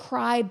 like the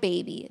cry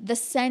baby,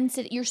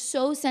 you're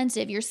so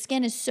sensitive. Your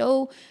skin is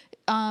so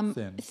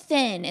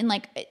thin. And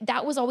like,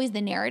 that was always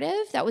the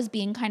narrative that was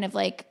being kind of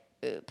like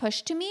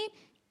pushed to me.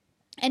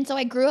 And so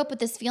I grew up with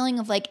this feeling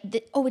of like,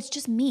 it's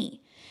just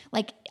me.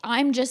 Like,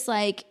 I'm just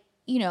like,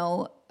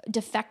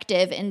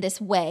 defective in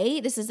this way.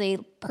 This is a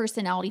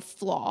personality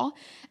flaw.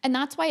 And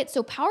that's why it's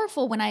so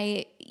powerful when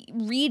I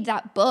read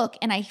that book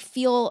and I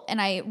feel and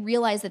I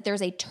realize that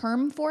there's a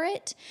term for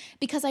it,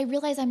 because I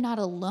realize I'm not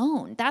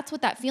alone. That's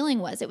what that feeling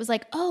was. It was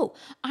like, oh,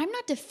 I'm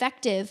not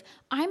defective.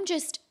 I'm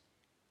just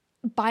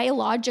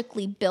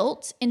biologically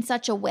built in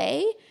such a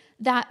way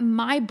that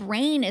my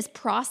brain is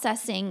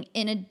processing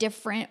in a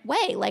different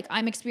way. Like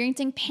I'm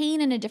experiencing pain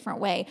in a different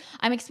way.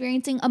 I'm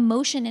experiencing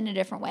emotion in a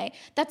different way.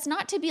 That's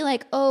not to be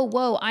like, oh,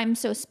 whoa, I'm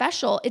so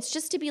special. It's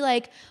just to be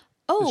like,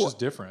 oh, it's just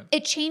different.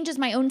 It changes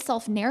my own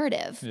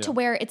self-narrative to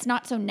where it's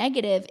not so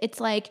negative. It's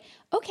like,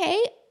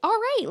 okay, all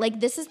right. Like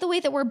this is the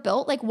way that we're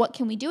built. Like what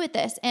can we do with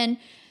this? And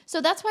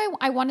so that's why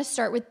I want to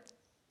start with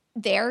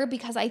there,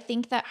 because I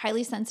think that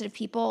highly sensitive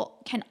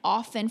people can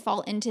often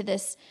fall into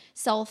this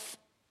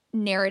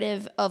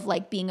narrative of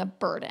like being a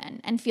burden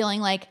and feeling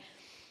like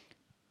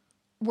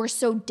we're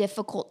so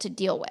difficult to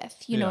deal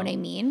with. You know what I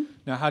mean?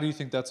 Now, how do you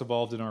think that's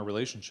evolved in our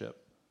relationship?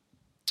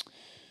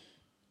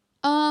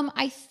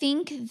 I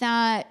think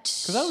that...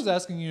 Because I was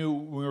asking you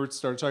when we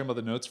started talking about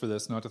the notes for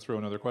this, not to throw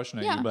another question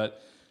at you,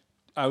 but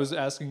I was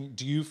asking,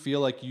 do you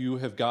feel like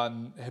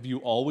have you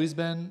always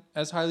been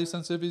as highly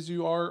sensitive as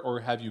you are,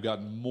 or have you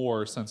gotten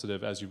more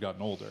sensitive as you've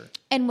gotten older?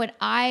 And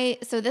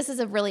so this is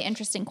a really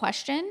interesting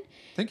question.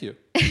 Thank you.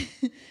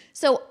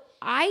 So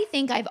I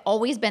think I've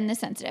always been this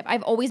sensitive.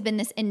 I've always been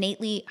this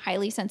innately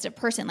highly sensitive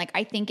person. Like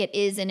I think it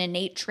is an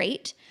innate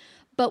trait.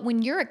 But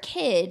when you're a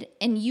kid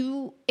and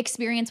you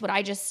experience what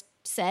I just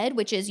said,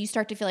 which is you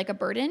start to feel like a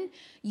burden,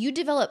 you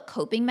develop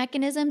coping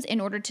mechanisms in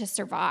order to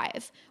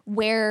survive,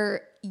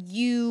 where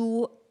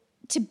to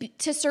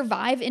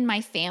survive in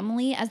my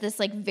family as this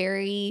like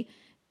very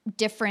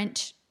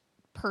different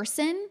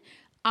person,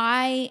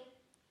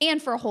 and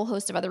for a whole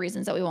host of other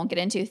reasons that we won't get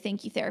into.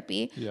 Thank you,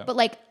 therapy. Yeah. But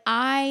like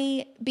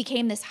I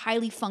became this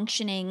highly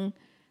functioning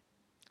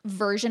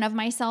version of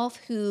myself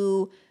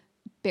who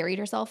buried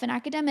herself in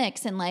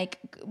academics and like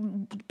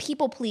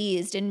people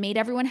pleased and made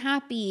everyone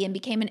happy and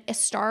became a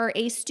star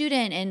A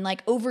student and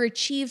like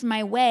overachieved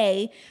my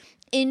way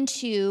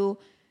into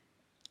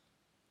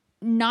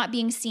not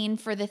being seen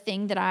for the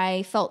thing that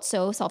I felt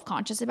so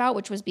self-conscious about,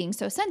 which was being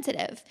so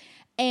sensitive.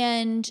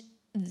 And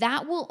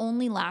that will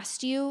only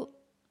last you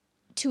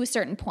to a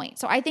certain point.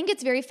 So I think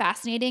it's very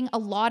fascinating. A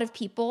lot of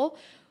people,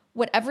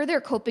 whatever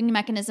their coping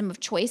mechanism of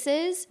choice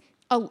is,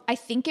 I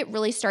think it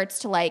really starts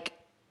to like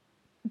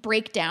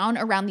break down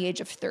around the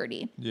age of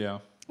 30. Yeah.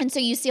 And so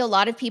you see a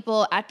lot of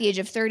people at the age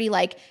of 30,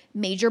 like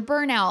major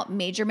burnout,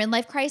 major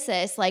midlife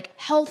crisis, like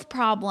health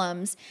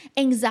problems,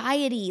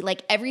 anxiety,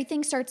 like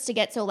everything starts to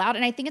get so loud.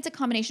 And I think it's a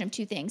combination of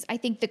two things. I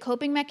think the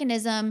coping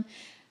mechanism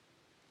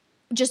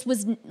just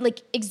was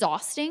like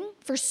exhausting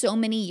for so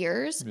many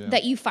years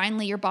that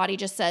your body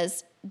just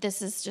says,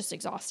 this is just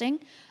exhausting.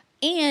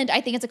 And I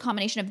think it's a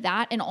combination of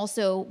that and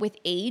also with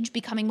age,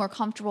 becoming more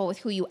comfortable with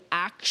who you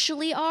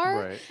actually are.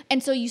 Right.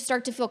 And so you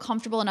start to feel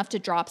comfortable enough to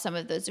drop some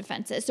of those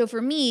defenses. So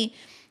for me,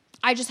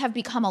 I just have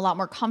become a lot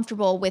more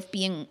comfortable with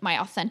being my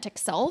authentic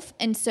self.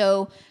 And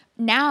so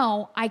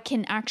now I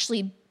can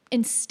actually,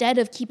 instead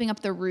of keeping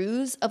up the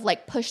ruse of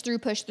like push through,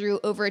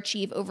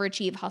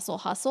 overachieve,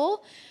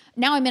 hustle,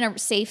 now I'm in a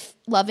safe,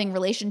 loving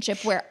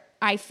relationship where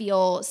I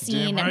feel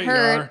seen and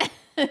heard.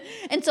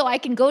 And so I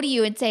can go to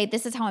you and say,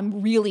 this is how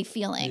I'm really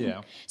feeling.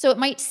 Yeah. So it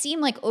might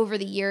seem like over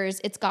the years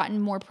it's gotten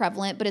more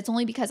prevalent, but it's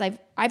only because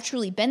I've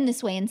truly been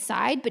this way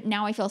inside, but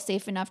now I feel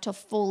safe enough to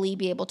fully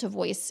be able to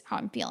voice how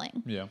I'm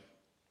feeling. Yeah.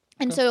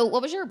 And so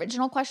what was your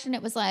original question?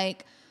 It was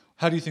like,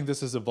 how do you think this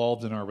has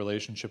evolved in our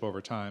relationship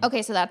over time?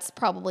 Okay, so that's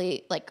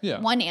probably like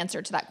one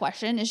answer to that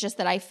question is just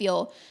that I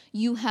feel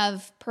you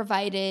have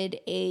provided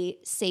a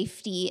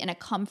safety and a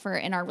comfort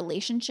in our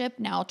relationship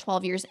now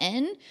 12 years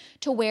in,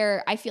 to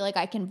where I feel like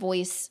I can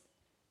voice,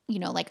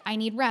 like I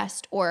need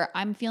rest, or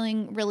I'm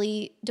feeling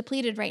really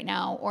depleted right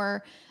now,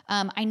 or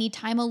I need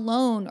time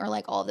alone, or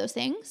like all of those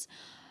things.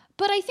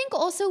 But I think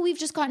also we've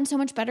just gotten so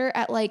much better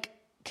at like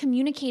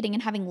communicating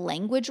and having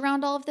language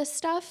around all of this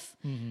stuff.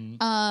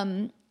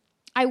 Mm-hmm.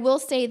 I will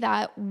say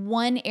that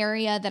one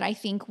area that I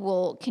think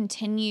will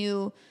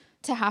continue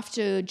to have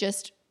to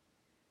just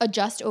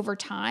adjust over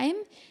time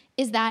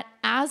is that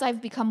as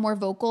I've become more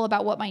vocal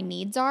about what my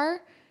needs are,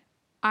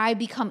 I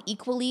become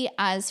equally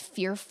as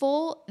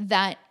fearful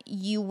that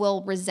you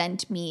will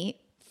resent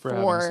me for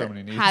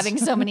having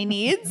so many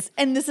needs.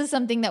 And this is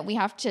something that we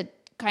have to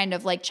kind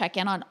of like check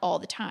in on all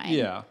the time.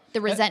 Yeah. The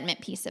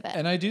resentment piece of it.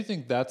 And I do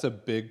think that's a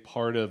big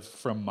part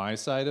from my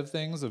side of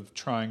things, of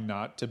trying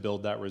not to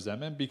build that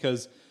resentment,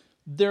 because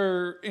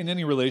in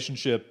any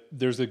relationship,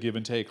 there's a give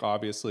and take,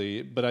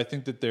 obviously, but I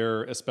think that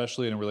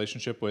especially in a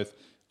relationship with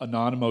a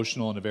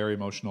non-emotional and a very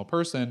emotional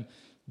person,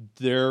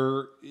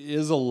 there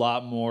is a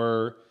lot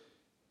more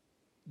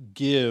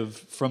give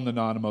from the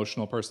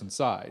non-emotional person's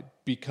side,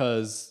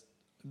 because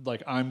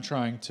like I'm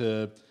trying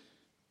to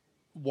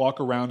walk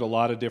around a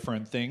lot of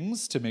different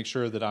things to make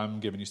sure that I'm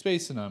giving you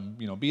space and I'm,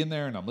 being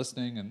there and I'm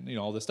listening and,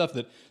 all this stuff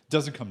that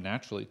doesn't come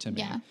naturally to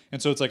me. Yeah.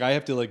 And so it's like, I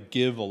have to like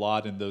give a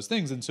lot in those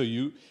things. And so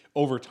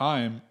over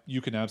time,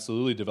 you can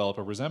absolutely develop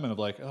a resentment of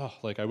like, oh,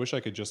 like I wish I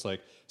could just like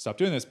stop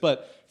doing this.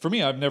 But for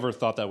me, I've never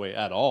thought that way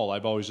at all.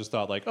 I've always just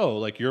thought like, oh,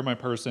 like you're my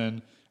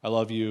person. I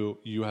love you.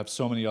 You have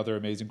so many other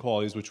amazing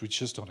qualities, which we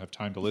just don't have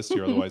time to list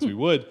here. Otherwise we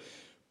would.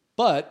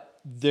 But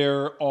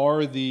there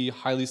are the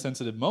highly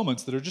sensitive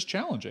moments that are just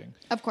challenging.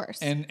 Of course.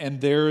 And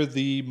they're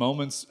the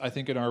moments, I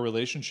think, in our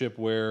relationship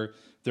where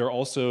there are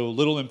also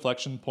little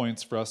inflection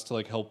points for us to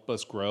like help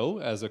us grow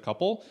as a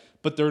couple,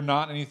 but they're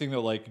not anything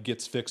that like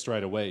gets fixed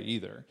right away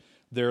either.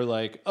 They're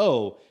like,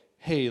 oh,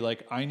 hey,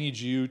 like I need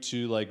you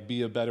to like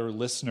be a better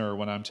listener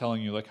when I'm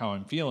telling you like how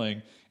I'm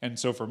feeling. And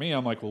so for me,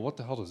 I'm like, well, what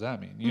the hell does that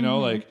mean? You know,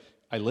 like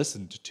I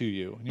listened to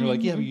you and you're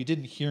like, yeah, but you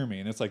didn't hear me.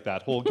 And it's like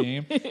that whole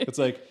game. It's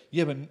like,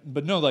 yeah,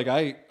 but no, like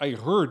I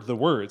heard the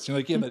words. You're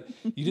like, yeah, but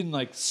you didn't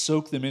like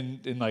soak them in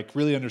and like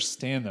really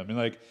understand them. And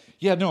like,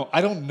 yeah, no,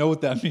 I don't know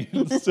what that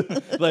means.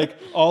 Like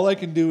all I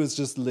can do is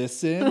just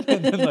listen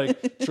and then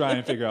like try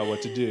and figure out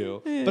what to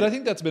do. But I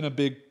think that's been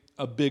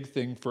a big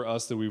thing for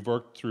us that we've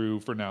worked through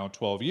for now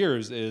 12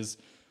 years is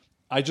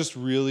I just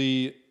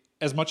really,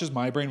 as much as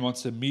my brain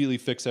wants to immediately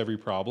fix every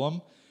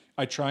problem,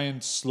 I try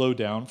and slow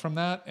down from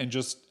that and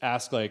just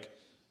ask like,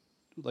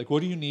 what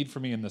do you need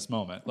from me in this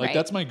moment? Like,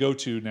 that's my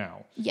go-to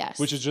now. Yes.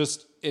 Which is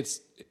just,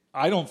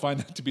 I don't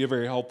find that to be a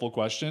very helpful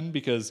question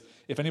because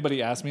if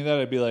anybody asked me that,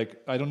 I'd be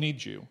like, I don't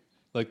need you.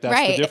 Like,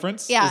 that's the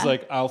difference. Yeah. Is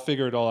like, I'll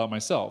figure it all out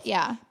myself.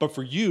 Yeah. But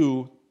for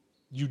you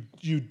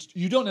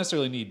don't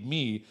necessarily need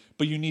me,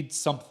 but you need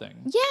something.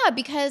 Yeah,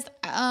 because,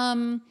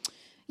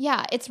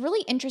 it's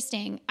really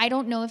interesting. I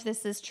don't know if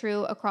this is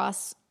true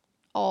across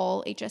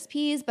all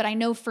HSPs, but I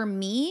know for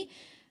me,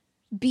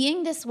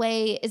 being this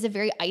way is a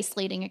very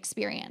isolating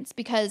experience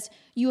because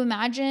you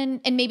imagine,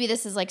 and maybe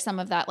this is like some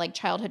of that like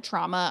childhood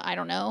trauma, I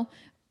don't know,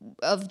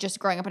 of just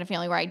growing up in a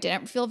family where I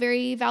didn't feel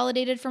very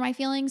validated for my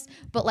feelings.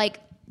 But like,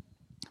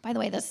 by the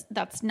way,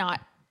 that's not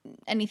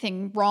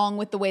anything wrong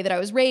with the way that I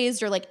was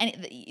raised or like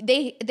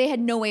they had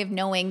no way of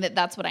knowing that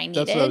that's what I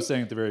needed. That's what I was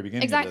saying at the very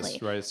beginning exactly. of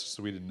this, right? It's just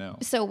so we didn't know.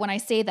 So when I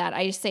say that,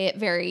 I say it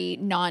very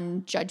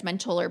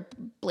non-judgmental or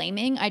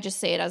blaming. I just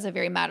say it as a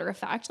very matter of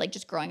fact, like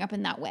just growing up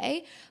in that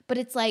way. But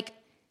it's like,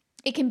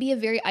 it can be a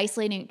very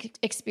isolating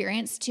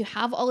experience to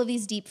have all of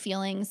these deep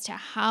feelings, to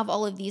have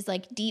all of these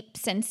like deep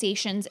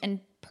sensations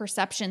and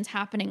perceptions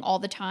happening all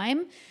the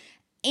time.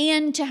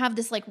 And to have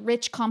this like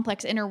rich,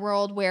 complex inner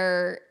world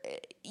where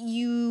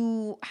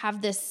you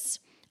have this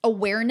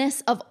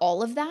awareness of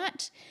all of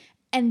that.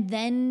 And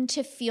then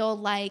to feel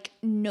like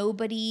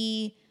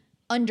nobody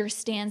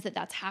understands that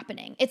that's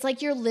happening. It's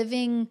like you're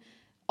living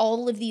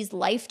all of these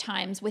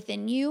lifetimes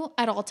within you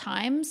at all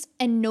times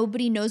and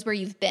nobody knows where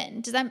you've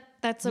been.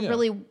 That's a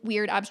really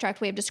weird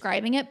abstract way of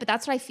describing it, but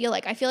that's what I feel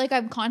like. I feel like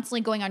I'm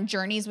constantly going on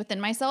journeys within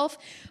myself,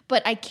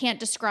 but I can't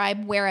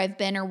describe where I've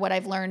been or what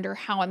I've learned or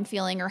how I'm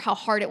feeling or how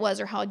hard it was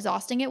or how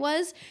exhausting it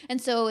was.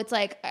 And so it's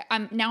like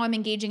I'm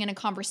engaging in a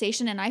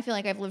conversation and I feel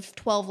like I've lived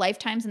 12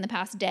 lifetimes in the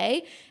past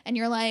day. And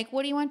you're like,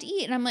 what do you want to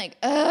eat? And I'm like,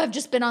 I've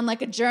just been on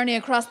like a journey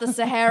across the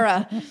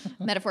Sahara,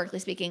 metaphorically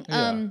speaking.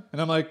 Yeah. And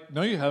I'm like,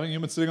 no, you haven't.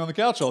 You've been sitting on the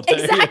couch all day.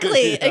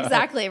 Exactly.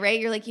 Exactly. Right.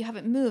 You're like, you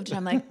haven't moved. And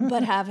I'm like,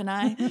 but haven't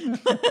I?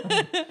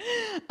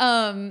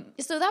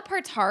 So that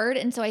part's hard.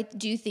 And so I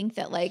do think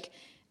that like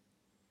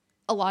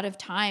a lot of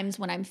times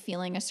when I'm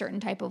feeling a certain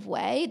type of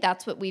way,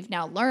 that's what we've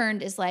now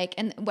learned is like,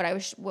 and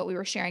what we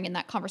were sharing in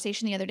that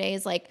conversation the other day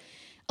is like,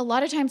 a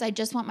lot of times I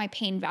just want my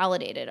pain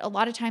validated. A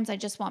lot of times I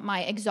just want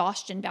my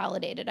exhaustion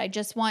validated. I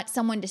just want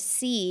someone to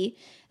see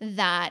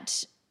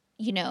that,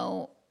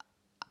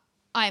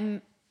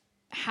 I'm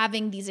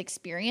having these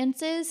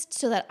experiences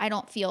so that I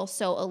don't feel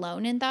so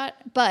alone in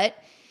that. But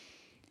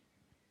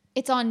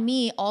it's on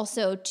me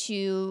also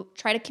to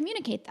try to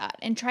communicate that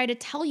and try to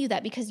tell you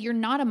that because you're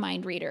not a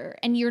mind reader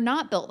and you're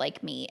not built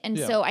like me. And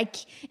so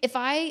if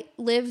I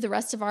live the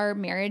rest of our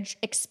marriage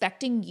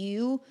expecting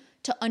you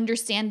to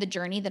understand the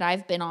journey that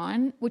I've been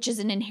on, which is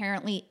an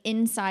inherently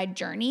inside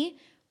journey,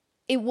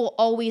 it will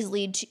always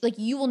lead to like,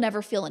 you will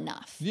never feel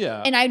enough.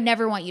 Yeah. And I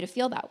never want you to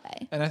feel that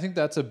way. And I think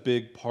that's a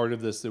big part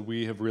of this that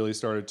we have really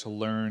started to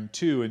learn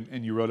too.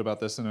 And you wrote about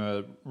this in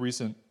a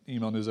recent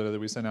email newsletter that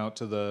we sent out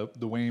to the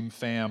WAME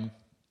fam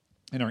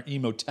in our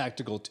Emo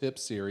Tactical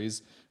Tips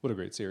series. What a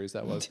great series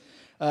that was.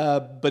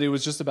 But it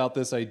was just about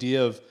this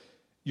idea of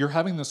you're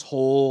having this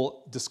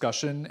whole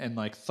discussion and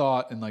like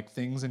thought and like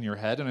things in your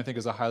head. And I think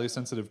as a highly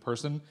sensitive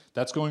person,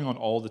 that's going on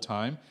all the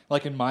time.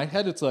 Like in my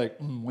head, it's like,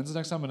 when's the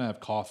next time I'm gonna have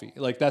coffee?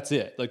 Like that's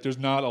it. Like there's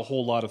not a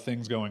whole lot of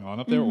things going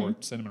on up there, or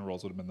cinnamon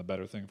rolls would have been the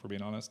better thing for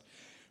being honest.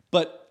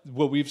 But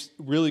what we've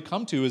really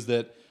come to is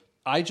that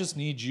I just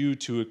need you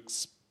to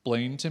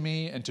explain to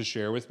me and to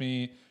share with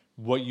me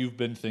what you've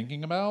been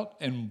thinking about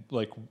and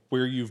like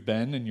where you've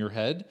been in your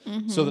head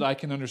so that I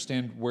can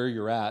understand where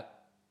you're at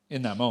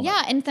in that moment.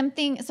 Yeah. And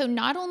so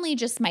not only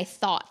just my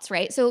thoughts,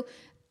 right? So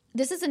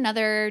this is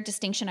another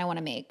distinction I want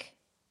to make.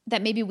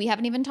 that maybe we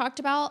haven't even talked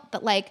about,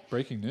 but like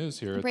breaking news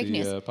here at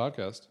breaking the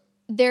podcast.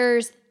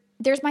 There's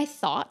my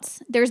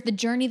thoughts. There's the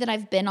journey that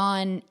I've been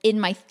on in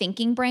my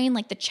thinking brain,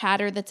 like the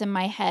chatter that's in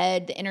my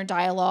head, the inner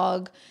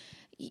dialogue.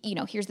 You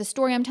know, here's the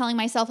story I'm telling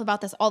myself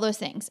about this, all those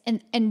things.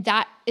 And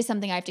that is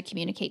something I have to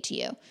communicate to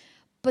you.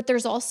 But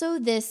there's also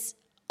this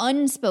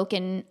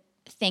unspoken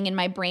thing in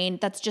my brain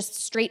that's just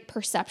straight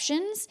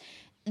perceptions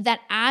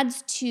that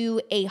adds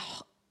to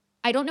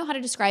I don't know how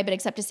to describe it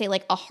except to say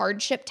like a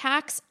hardship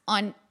tax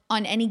on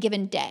any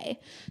given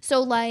day.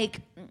 So like,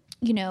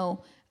 you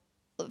know,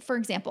 for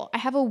example, I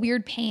have a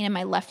weird pain in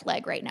my left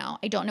leg right now.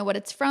 I don't know what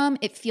it's from.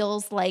 It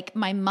feels like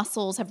my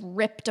muscles have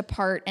ripped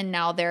apart and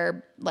now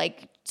they're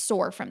like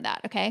sore from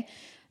that. Okay.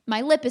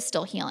 My lip is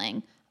still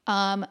healing.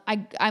 I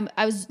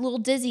was a little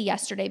dizzy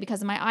yesterday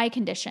because of my eye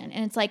condition.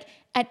 And it's like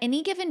at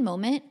any given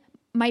moment,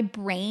 my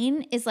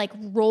brain is like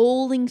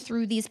rolling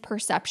through these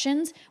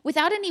perceptions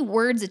without any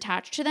words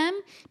attached to them,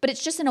 but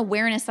it's just an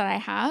awareness that I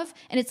have.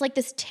 And it's like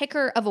this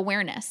ticker of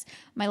awareness.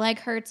 My leg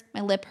hurts,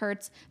 my lip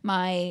hurts,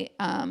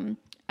 I'm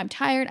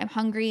tired, I'm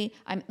hungry,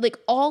 I'm like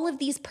all of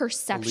these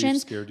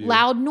perceptions,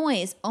 loud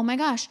noise. Oh my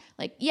gosh.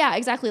 Like, yeah,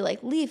 exactly.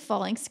 Like leaf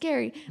falling,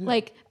 scary.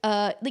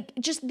 Yeah. Like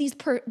just these,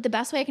 the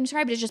best way I can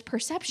describe it is just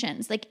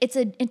perceptions. Like it's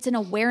an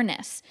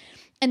awareness.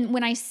 And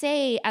when I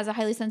say as a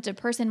highly sensitive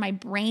person, my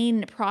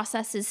brain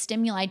processes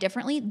stimuli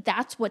differently,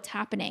 that's what's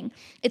happening.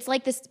 It's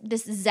like this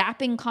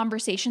zapping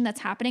conversation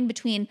that's happening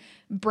between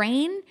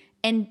brain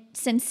and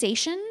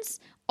sensations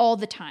all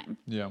the time.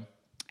 Yeah.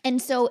 And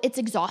so it's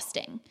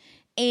exhausting.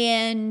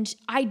 And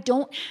I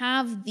don't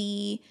have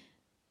the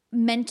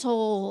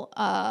mental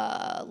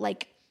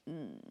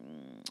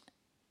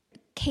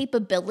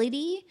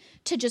capability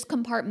to just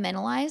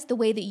compartmentalize the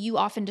way that you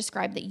often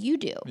describe that you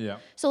do. Yeah.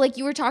 So like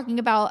you were joking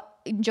about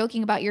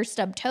your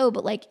stubbed toe,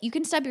 but like you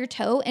can stub your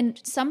toe and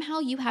somehow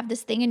you have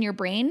this thing in your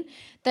brain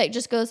that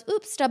just goes,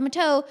 oops, stub my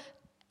toe.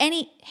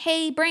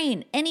 Hey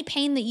brain, any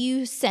pain that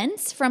you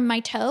sense from my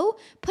toe,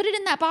 put it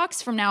in that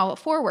box from now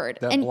forward.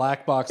 That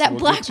black box that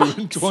we'll get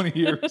to in 20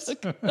 years.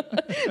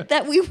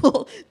 That we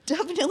will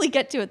definitely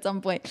get to at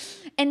some point.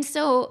 And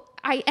so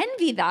I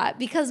envy that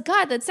because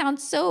God, that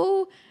sounds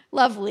so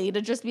lovely to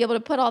just be able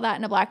to put all that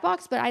in a black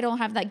box, but I don't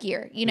have that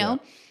gear, you know?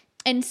 Yeah.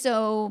 And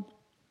so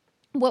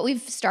what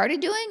we've started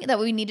doing that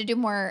we need to do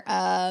more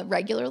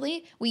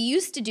regularly, we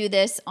used to do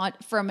this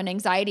from an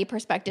anxiety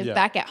perspective. Yeah.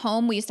 Back at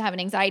home, we used to have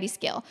an anxiety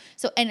scale.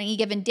 So any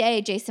given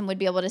day, Jason would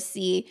be able to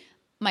see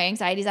my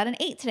anxiety's at an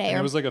 8 today. And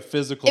it was like a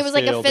physical scale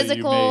that you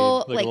made,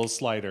 like a little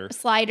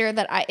slider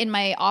that I in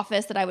my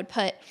office that I would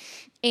put.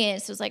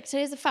 And so it was like,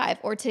 today's a 5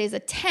 or today's a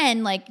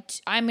 10. Like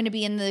I'm going to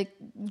be in the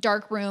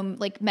dark room,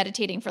 like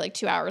meditating for like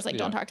 2 hours. Like,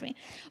 don't talk to me.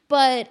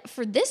 But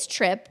for this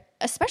trip,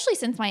 especially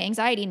since my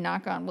anxiety,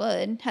 knock on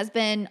wood, has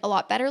been a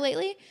lot better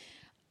lately,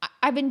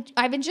 I've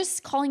been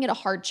just calling it a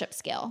hardship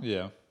scale.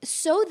 Yeah.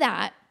 So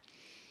that,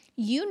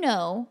 you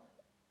know,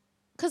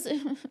 because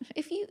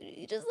if you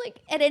just like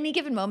at any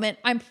given moment,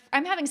 I'm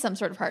having some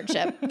sort of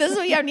hardship. This is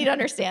what you need to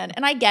understand.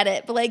 And I get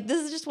it, but like,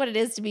 this is just what it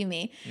is to be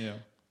me. Yeah.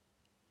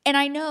 And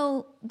I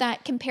know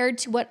that compared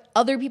to what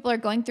other people are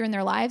going through in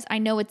their lives, I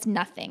know it's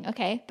nothing,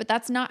 okay? But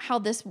that's not how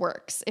this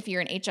works if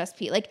you're an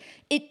HSP. Like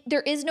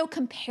there is no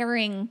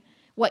comparing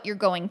what you're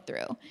going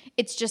through.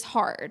 It's just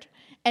hard.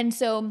 And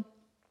so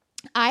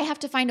I have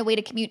to find a way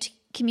to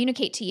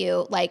communicate to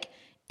you, like,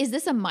 is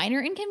this a minor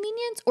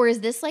inconvenience or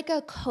is this like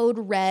a code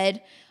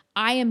red,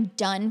 I am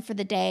done for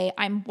the day,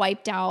 I'm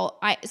wiped out.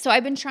 So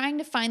I've been trying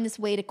to find this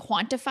way to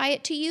quantify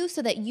it to you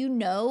so that you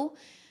know,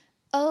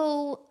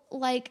 and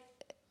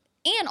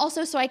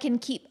also so I can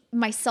keep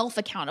myself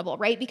accountable,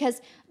 right?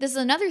 Because this is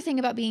another thing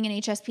about being an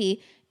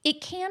HSP.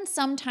 It can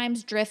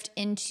sometimes drift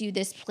into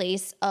this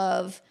place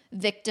of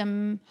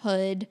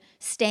victimhood,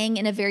 staying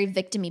in a very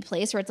victim-y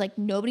place where it's like,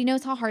 nobody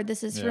knows how hard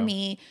this is for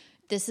me.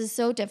 This is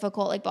so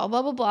difficult, like blah,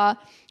 blah, blah, blah.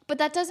 But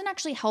that doesn't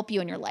actually help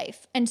you in your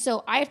life. And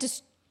so I have to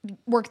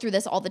work through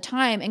this all the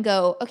time and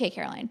go, okay,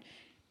 Caroline,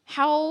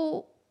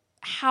 how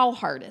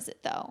hard is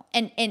it though?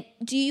 And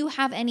do you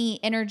have any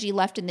energy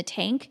left in the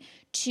tank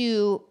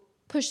to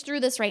push through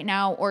this right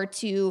now or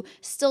to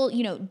still,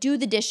 you know, do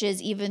the dishes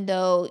even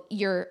though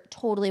you're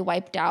totally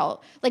wiped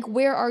out? Like,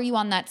 where are you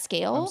on that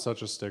scale? I'm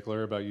such a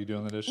stickler about you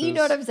doing the dishes. You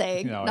know what I'm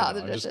saying? No, not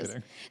the dishes. I'm just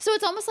kidding. So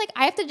it's almost like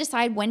I have to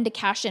decide when to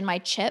cash in my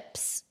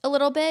chips a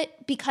little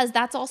bit, because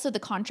that's also the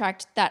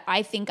contract that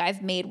I think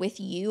I've made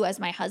with you as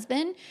my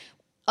husband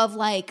of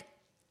like,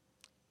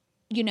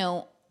 you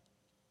know,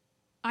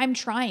 I'm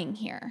trying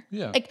here.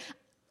 Yeah. Like,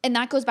 and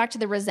that goes back to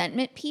the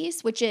resentment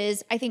piece, which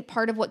is, I think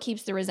part of what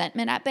keeps the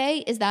resentment at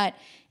bay is that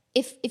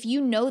if you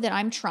know that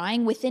I'm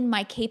trying within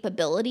my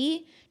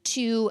capability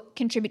to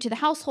contribute to the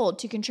household,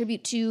 to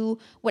contribute to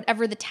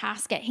whatever the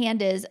task at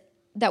hand is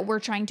that we're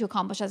trying to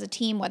accomplish as a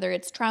team, whether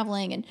it's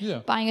traveling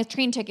and buying a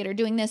train ticket or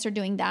doing this or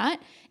doing that,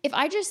 if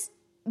I just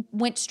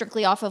went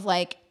strictly off of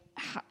like,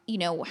 you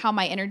know, how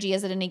my energy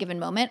is at any given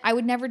moment, I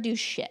would never do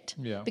shit.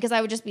 Yeah. Because I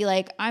would just be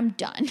like, I'm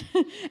done.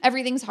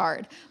 Everything's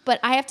hard.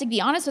 But I have to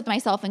be honest with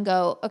myself and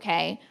go,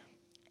 okay,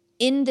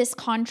 in this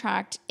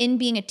contract, in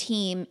being a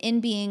team, in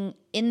being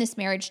in this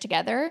marriage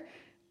together,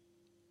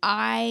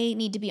 I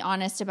need to be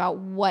honest about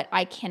what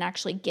I can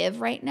actually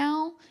give right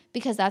now,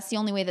 because that's the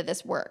only way that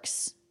this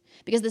works.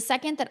 Because the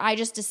second that I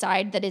just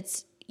decide that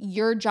it's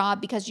your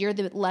job because you're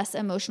the less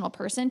emotional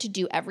person to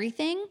do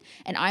everything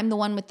and I'm the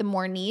one with the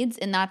more needs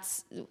and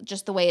that's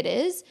just the way it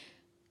is,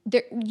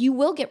 you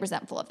will get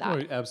resentful of that.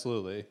 Oh,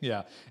 absolutely.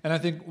 Yeah. And I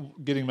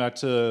think getting back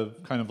to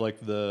kind of like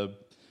the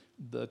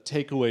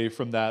takeaway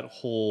from that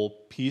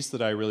whole piece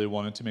that I really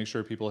wanted to make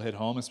sure people hit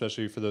home,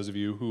 especially for those of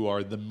you who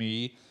are the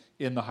me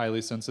in the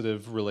highly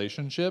sensitive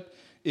relationship,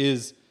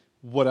 is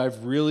what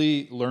I've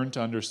really learned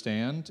to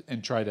understand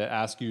and try to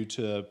ask you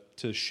to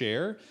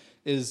share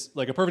is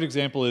like a perfect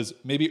example is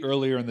maybe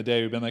earlier in the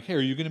day we've been like, hey,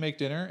 are you going to make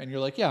dinner? And you're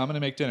like, yeah, I'm going to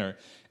make dinner.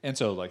 And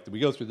so like we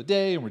go through the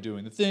day and we're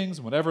doing the things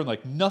and whatever, and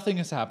like nothing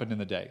has happened in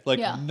the day, like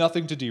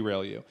nothing to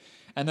derail you.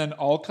 And then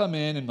I'll come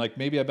in and like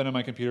maybe I've been on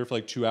my computer for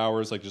like 2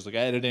 hours, like just like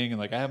editing, and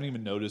like I haven't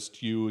even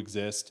noticed you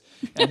exist.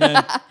 And then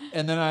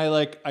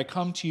I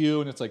come to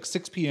you and it's like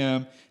 6 p.m.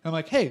 and I'm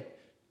like, hey, are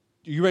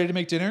you ready to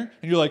make dinner?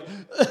 And you're like,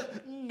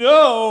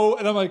 no.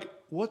 And I'm like,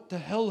 what the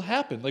hell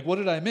happened? Like, what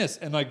did I miss?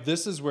 And like,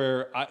 this is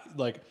where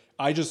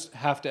I just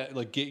have to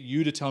like get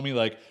you to tell me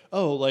like,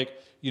 oh, like,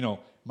 you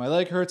know, my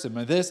leg hurts and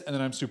my this, and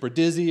then I'm super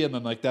dizzy, and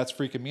then like that's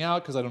freaking me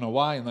out because I don't know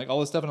why, and like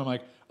all this stuff, and I'm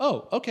like,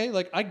 oh, okay,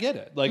 like I get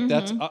it, like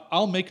that's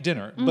I'll make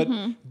dinner,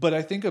 but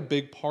I think a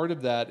big part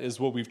of that is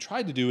what we've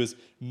tried to do is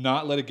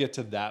not let it get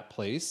to that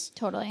place,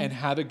 totally, and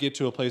have it get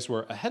to a place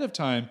where ahead of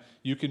time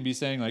you can be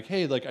saying like,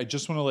 hey, like I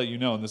just want to let you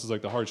know, and this is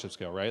like the hardship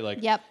scale, right?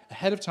 Like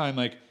ahead of time,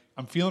 like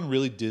I'm feeling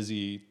really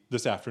dizzy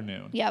this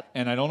afternoon,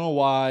 and I don't know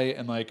why,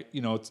 and like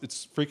you know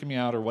it's freaking me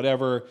out or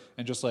whatever,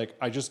 and just like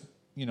I just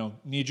you know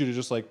need you to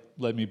just like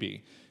let me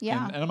be,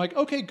 and I'm like,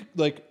 okay,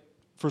 like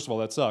first of all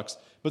that sucks,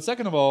 but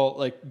second of all,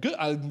 like good,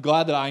 I'm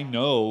glad that I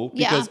know,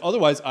 because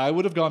otherwise I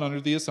would have gone under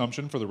the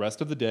assumption for the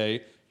rest of the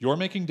day, you're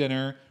making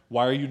dinner,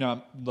 why are you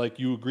not, like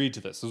you agreed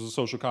to this is a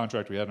social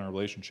contract we had in our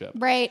relationship,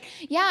 right?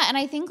 Yeah. And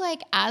I think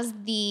like as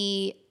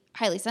the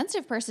highly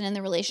sensitive person in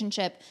the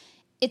relationship,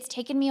 it's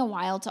taken me a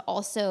while to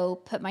also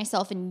put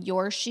myself in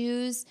your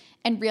shoes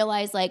and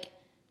realize like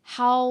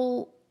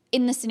how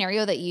in the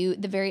scenario that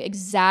the very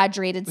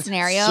exaggerated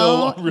scenario.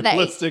 So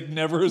unrealistic,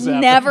 never has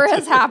happened. Never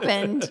has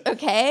happened,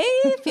 okay?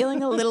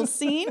 Feeling a little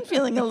seen,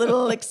 feeling a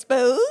little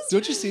exposed.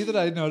 Don't you see that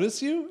I notice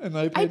you and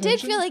I pay attention?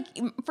 Did feel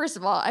like, first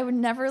of all, I would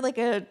never like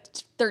a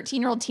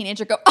 13-year-old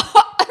teenager go,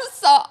 oh, I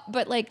saw,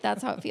 but like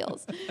that's how it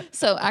feels.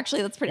 So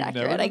actually that's pretty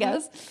accurate, I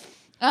guess.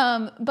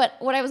 But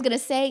what I was going to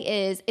say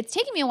is it's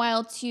taken me a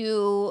while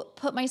to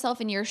put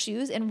myself in your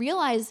shoes and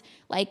realize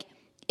like,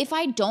 if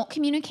I don't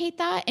communicate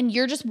that and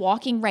you're just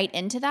walking right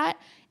into that,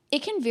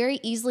 it can very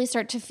easily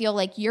start to feel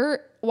like you're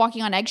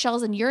walking on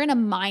eggshells and you're in a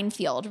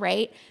minefield,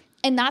 right?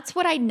 And that's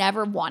what I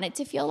never want it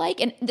to feel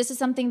like. And this is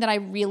something that I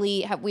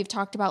really we've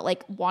talked about,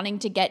 like wanting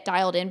to get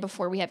dialed in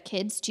before we have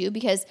kids too,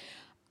 because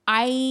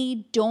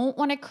I don't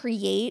want to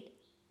create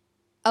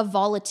a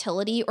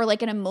volatility or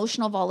like an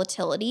emotional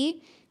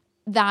volatility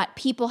that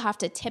people have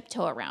to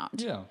tiptoe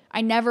around. Yeah.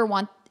 I never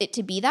want it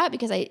to be that,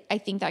 because I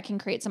think that can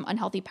create some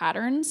unhealthy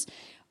patterns.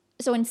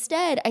 So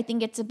instead, I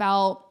think it's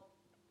about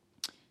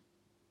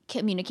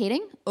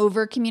communicating,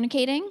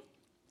 over-communicating,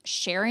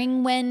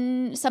 sharing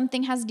when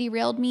something has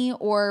derailed me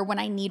or when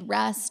I need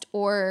rest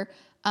or,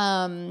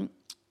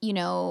 you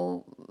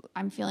know,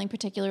 I'm feeling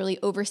particularly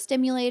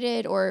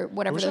overstimulated or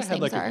whatever those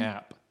things like are. An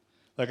app.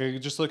 Like I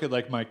could just look at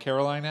like my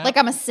Caroline app. Like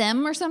I'm a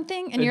sim or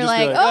something, and you're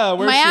like, oh,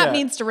 my app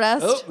needs to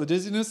rest. Oh, the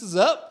dizziness is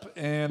up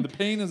and the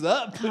pain is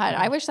up. God,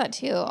 I wish that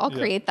too. I'll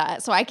create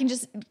that so I can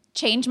just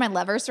change my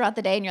levers throughout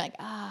the day, and you're like,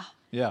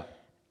 yeah.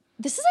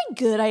 This is a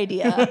good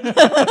idea.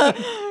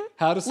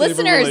 How to save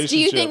Listeners, a relationship. do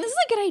you think this is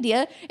a good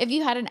idea? If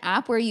you had an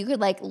app where you could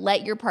like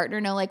let your partner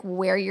know like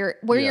where your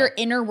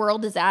inner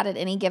world is at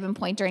any given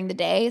point during the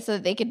day so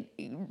that they could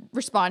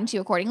respond to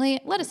you accordingly,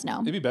 let us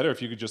know. It'd be better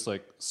if you could just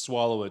like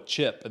swallow a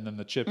chip and then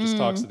the chip just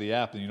talks to the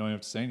app and you don't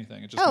have to say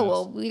anything. It just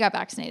well, we got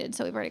vaccinated,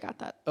 so we've already got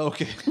that.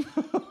 Okay.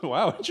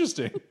 Wow,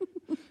 interesting.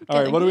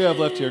 All right, what do we have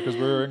left here? Because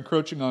we're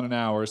encroaching on an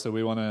hour, so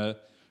we want to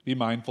be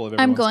mindful of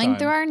everyone's I'm going time.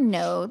 through our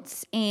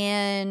notes,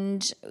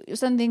 and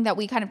something that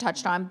we kind of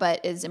touched on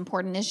but is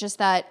important is just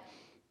that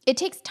it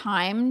takes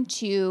time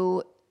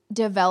to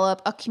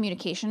develop a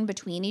communication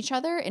between each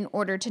other in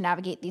order to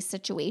navigate these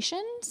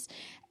situations.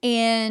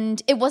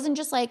 And it wasn't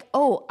just like,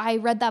 oh, I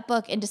read that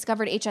book and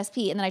discovered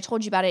HSP and then I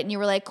told you about it and you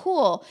were like,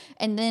 cool.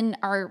 And then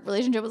our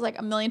relationship was like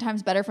a million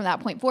times better from that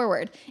point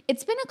forward.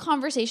 It's been a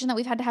conversation that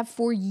we've had to have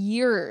for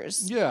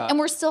years. Yeah. And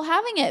we're still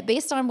having it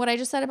based on what I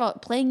just said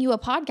about playing you a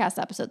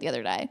podcast episode the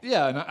other day.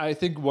 Yeah, and I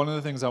think one of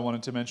the things I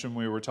wanted to mention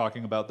when we were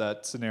talking about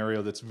that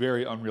scenario that's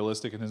very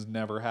unrealistic and has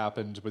never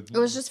happened with... It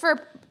was just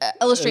for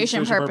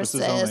illustration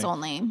purposes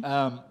only.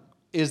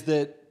 Is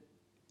that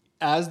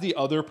as the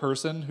other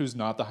person who's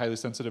not the highly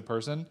sensitive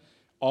person,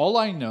 all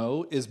I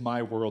know is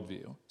my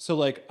worldview. So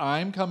like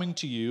I'm coming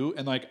to you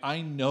and like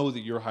I know that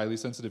you're highly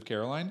sensitive,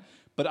 Caroline,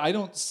 but I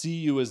don't see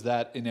you as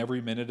that in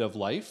every minute of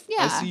life. I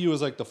Yeah. see you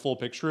as like the full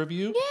picture of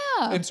you.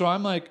 Yeah. And so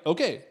I'm like,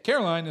 okay,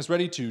 Caroline is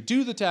ready to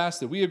do the task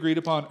that we agreed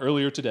upon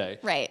earlier today.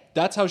 Right.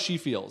 That's how she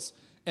feels.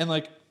 And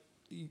like,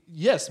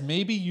 yes,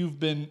 maybe you've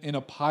been in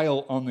a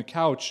pile on the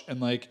couch and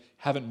like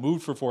haven't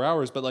moved for 4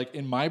 hours, but like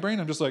in my brain,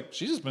 I'm just like,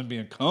 she's just been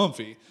being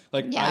comfy.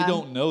 Like, Yeah. I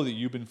don't know that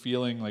you've been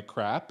feeling like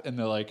crap and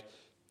that like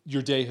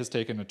your day has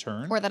taken a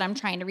turn. Or that I'm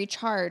trying to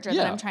recharge, or that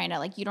Yeah. I'm trying to,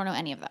 like, you don't know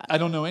any of that. I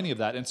don't know any of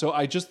that. And so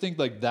I just think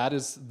like that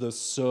is the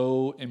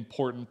so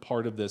important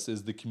part of this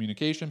is the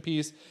communication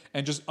piece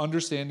and just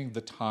understanding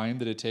the time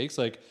that it takes.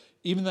 Like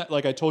even that,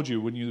 like I told you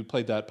when you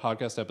played that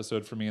podcast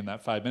episode for me in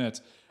that 5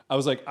 minutes, I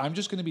was like, I'm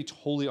just going to be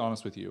totally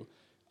honest with you.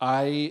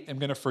 I am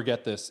going to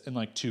forget this in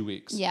like 2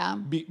 weeks. Yeah.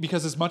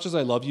 Because as much as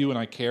I love you and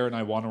I care and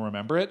I want to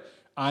remember it,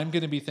 I'm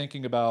going to be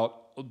thinking about,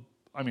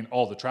 I mean,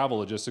 all the travel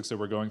logistics that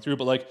we're going through,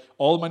 but like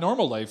all of my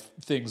normal life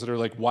things that are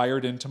like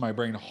wired into my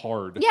brain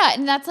hard. Yeah,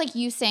 and that's like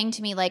you saying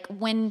to me, like,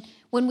 when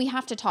we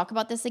have to talk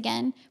about this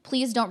again,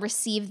 please don't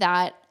receive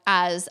that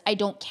as I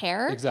don't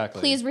care. Exactly.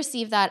 Please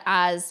receive that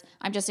as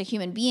I'm just a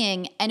human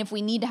being. And if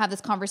we need to have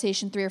this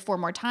conversation 3 or 4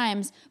 more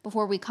times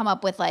before we come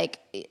up with like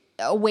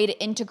a way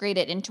to integrate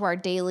it into our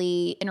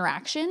daily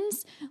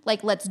interactions,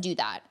 like let's do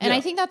that. And Yeah.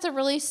 I think that's a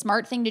really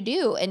smart thing to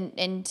do,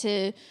 and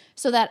to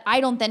so that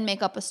I don't then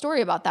make up a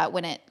story about that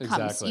when it comes,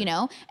 Exactly. you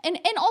know? And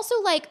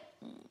also like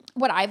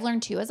what I've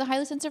learned too as a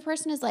highly sensitive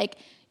person is like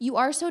you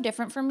are so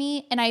different from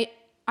me, and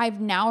I've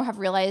now have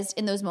realized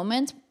in those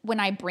moments when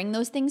I bring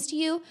those things to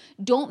you,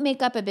 don't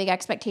make up a big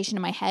expectation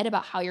in my head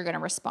about how you're going to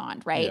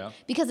respond, right? Yeah.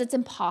 Because it's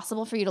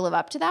impossible for you to live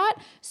up to that.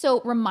 So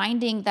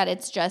reminding that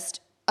it's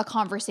just a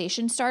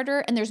conversation starter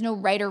and there's no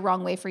right or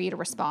wrong way for you to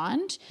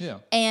respond. Yeah.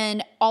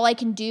 And all I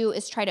can do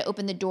is try to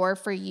open the door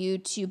for you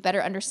to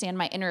better understand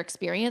my inner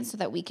experience so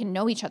that we can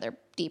know each other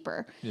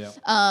deeper. Yeah.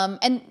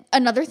 And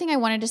another thing I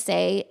wanted to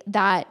say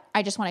that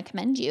I just want to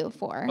commend you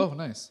for Oh,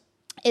 nice.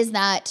 is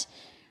that,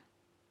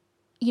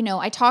 you know,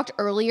 I talked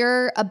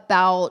earlier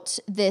about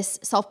this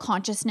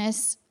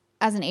self-consciousness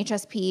as an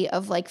HSP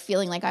of like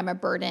feeling like I'm a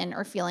burden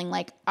or feeling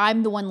like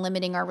I'm the one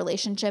limiting our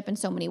relationship in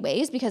so many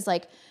ways, because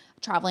like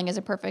traveling is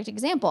a perfect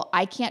example.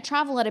 I can't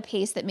travel at a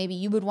pace that maybe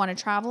you would want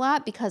to travel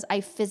at because I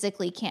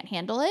physically can't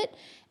handle it.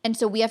 And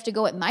so we have to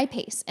go at my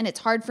pace. And it's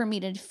hard for me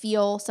to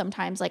feel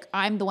sometimes like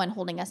I'm the one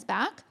holding us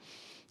back.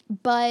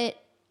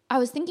 But I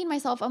was thinking to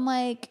myself, I'm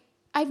like,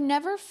 I've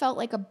never felt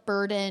like a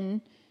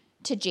burden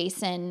to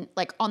Jason,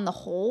 like on the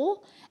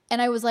whole.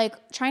 And I was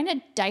like trying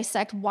to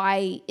dissect,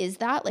 why is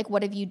that? Like,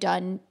 what have you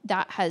done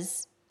that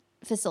has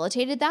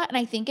facilitated that? And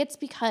I think it's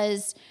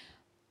because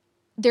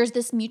there's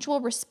this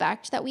mutual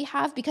respect that we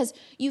have, because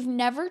you've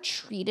never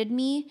treated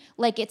me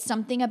like it's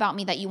something about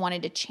me that you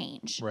wanted to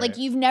change. Right. Like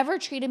you've never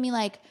treated me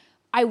like,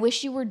 I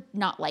wish you were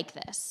not like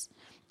this.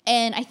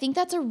 And I think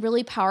that's a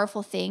really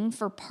powerful thing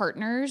for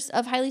partners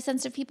of highly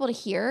sensitive people to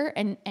hear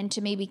and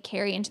to maybe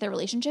carry into their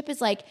relationship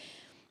is like,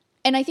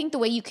 and I think the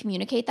way you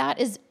communicate that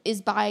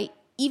is by,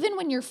 even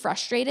when you're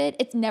frustrated,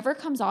 it never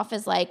comes off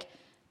as like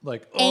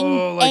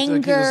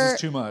anger. This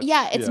is too much.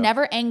 Yeah, it's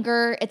never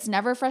anger. It's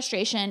never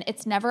frustration.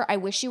 It's never, I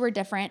wish you were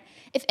different.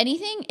 If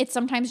anything, it's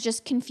sometimes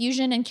just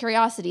confusion and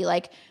curiosity.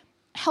 Like,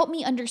 help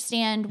me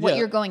understand what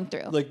you're going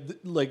through.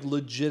 Like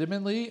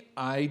legitimately,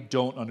 I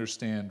don't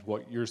understand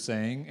what you're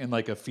saying in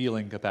like a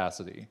feeling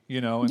capacity,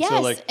 you know? And yes.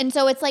 so like, and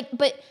so it's like,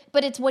 but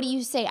it's what do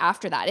you say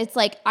after that? It's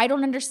like, I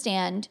don't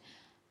understand.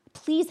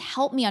 Please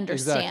help me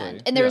understand.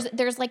 Exactly. And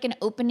there's like an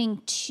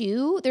opening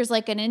to, there's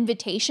like an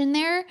invitation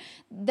there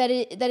that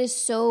is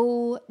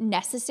so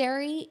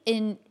necessary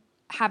in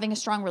having a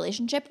strong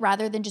relationship,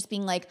 rather than just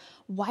being like,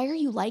 why are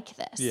you like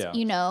this? Yeah.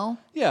 You know?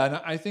 Yeah, and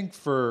I think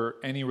for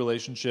any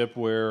relationship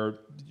where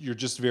you're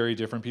just very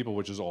different people,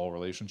 which is all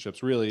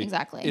relationships really.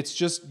 Exactly. It's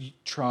just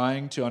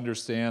trying to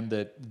understand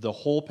that the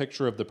whole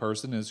picture of the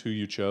person is who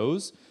you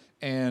chose,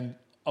 and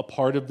a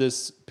part of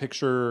this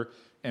picture,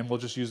 and we'll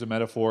just use a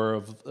metaphor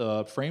of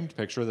a framed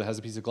picture that has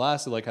a piece of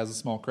glass that like has a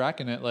small crack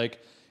in it, like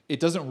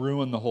it doesn't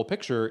ruin the whole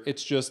picture.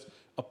 It's just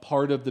a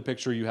part of the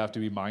picture you have to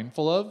be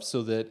mindful of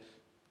so that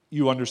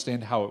you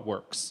understand how it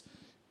works.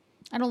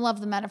 I don't love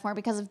the metaphor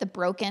because of the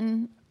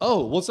broken.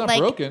 Oh, well, it's not Like,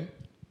 broken.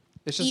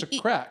 It's just a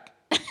crack.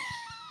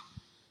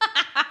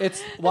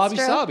 It's wabi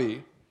true.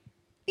 sabi.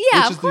 Yeah,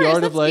 Which of is course. the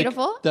art That's of like,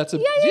 beautiful. that's a,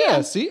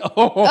 yeah. see?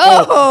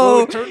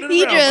 Oh, we turned it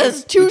he around.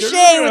 just We turned it touche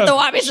with around. the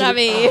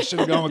wabi-sabi. Should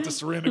have gone with the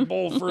ceramic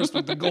bowl first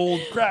with the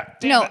gold crack.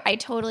 Damn No, it. I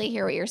totally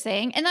hear what you're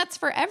saying. And that's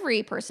for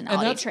every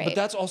personality trait. But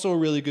that's also a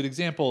really good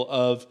example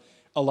of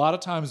a lot of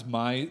times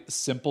my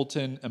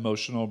simpleton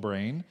emotional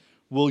brain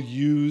will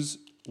use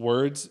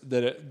words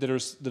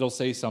that'll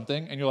say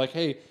something, and you're like,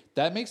 hey,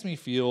 that makes me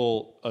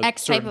feel a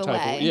X certain type of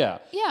way. yeah.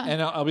 Yeah. And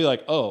I'll be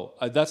like, oh,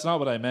 that's not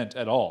what I meant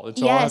at all. And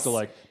so I'll have Yes. to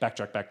like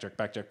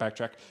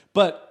backtrack.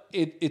 But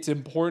it's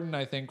important,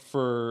 I think,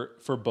 for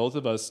both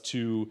of us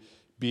to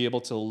be able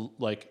to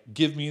like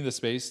give me the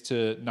space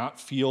to not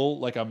feel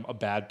like I'm a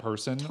bad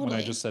person when I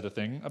Totally. just said a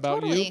thing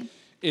about you. Totally.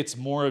 It's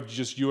more of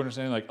just you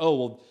understanding like, oh,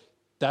 well,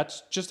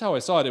 that's just how I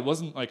saw it. It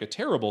wasn't like a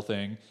terrible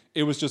thing.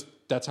 It was just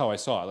that's how I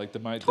saw it. Like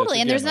totally,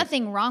 and there's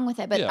nothing wrong with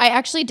it. But I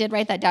actually did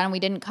write that down, and we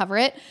didn't cover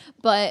it.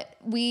 But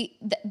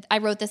I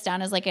wrote this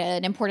down as like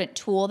an important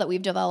tool that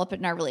we've developed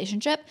in our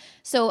relationship.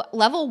 So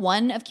level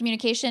 1 of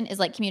communication is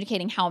like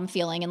communicating how I'm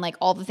feeling and like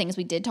all the things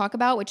we did talk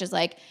about, which is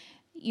like,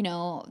 you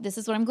know, this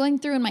is what I'm going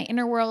through in my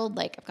inner world.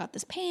 Like I've got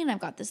this pain, I've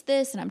got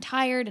this, and I'm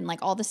tired, and like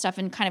all this stuff,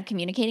 and kind of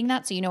communicating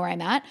that so you know where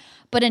I'm at.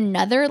 But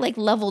another like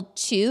level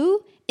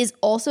 2 is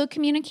also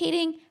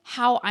communicating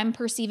how I'm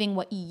perceiving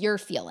what you're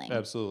feeling.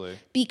 Absolutely.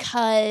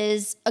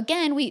 Because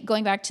again,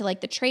 going back to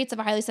like the traits of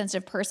a highly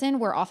sensitive person,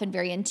 we're often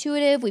very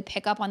intuitive. We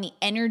pick up on the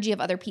energy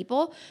of other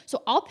people.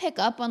 So I'll pick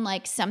up on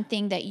like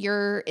something that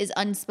is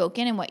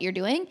unspoken in what you're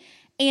doing.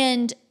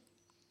 And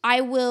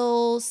I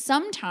will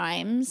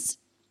sometimes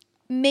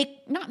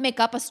not make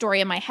up a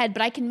story in my head,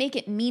 but I can make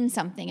it mean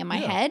something in my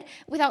head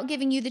without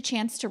giving you the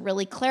chance to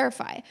really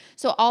clarify.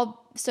 So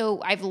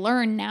I've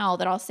learned now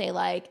that I'll say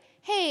like,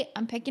 hey,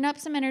 I'm picking up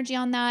some energy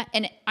on that,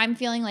 and I'm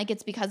feeling like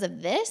it's because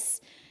of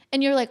this.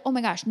 And you're like, oh my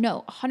gosh,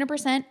 no,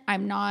 100%,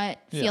 I'm not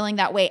feeling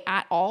that way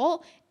at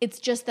all. It's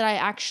just that I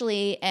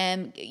actually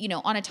am, you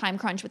know, on a time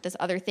crunch with this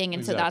other thing,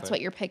 and so that's what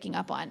you're picking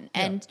up on.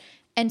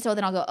 And so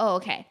then I'll go, oh,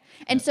 okay.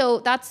 And so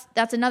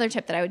that's another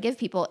tip that I would give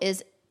people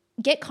is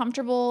get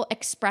comfortable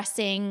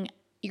expressing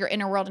your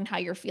inner world and how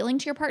you're feeling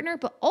to your partner,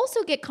 but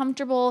also get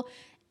comfortable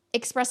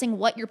expressing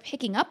what you're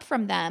picking up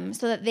from them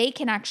so that they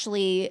can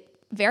actually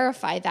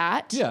verify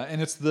that. Yeah,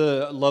 and it's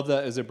love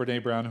that, is it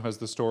Brene Brown who has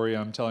the story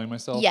I'm telling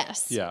myself?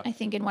 Yes. Yeah. I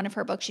think in one of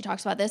her books she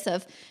talks about this,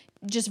 of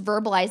just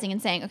verbalizing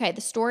and saying, okay, the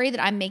story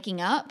that I'm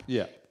making up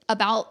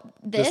about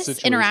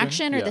this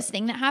interaction or this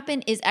thing that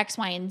happened is X,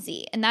 Y, and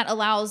Z. And that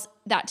allows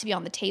that to be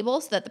on the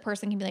table so that the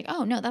person can be like,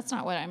 oh no, that's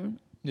not what I'm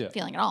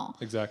feeling at all.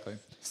 Exactly.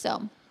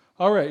 So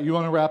all right, you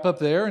want to wrap up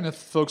there? And if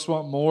folks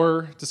want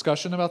more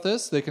discussion about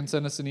this, they can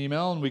send us an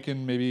email, and we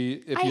can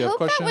maybe, if you have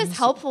questions. I hope that was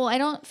helpful. I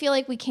don't feel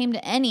like we came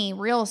to any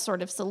real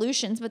sort of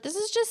solutions, but this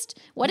is just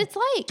what it's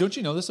like. Don't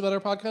you know this about our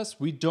podcast?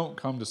 We don't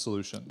come to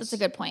solutions. That's a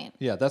good point.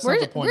 Yeah, that's not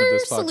the point of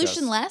this podcast. We're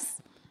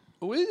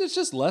solutionless. It's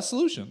just less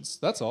solutions.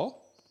 That's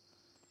all.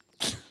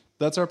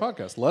 That's our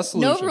podcast. Less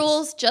solutions. No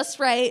rules, just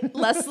right.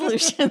 Less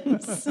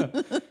solutions.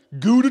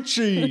 Gouda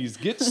cheese.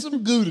 Get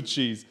some Gouda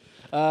cheese.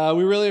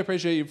 We really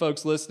appreciate you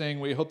folks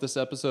listening. We hope this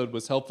episode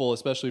was helpful,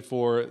 especially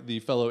for the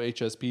fellow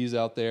HSPs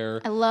out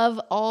there. I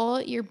love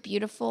all your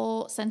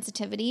beautiful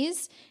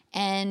sensitivities,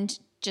 and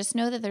just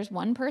know that there's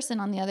one person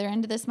on the other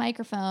end of this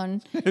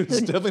microphone.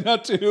 It's definitely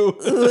not two.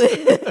 Who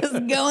is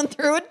going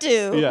through it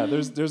too. Yeah,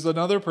 there's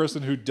another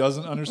person who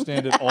doesn't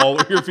understand at all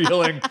what you're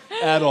feeling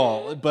at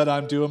all, but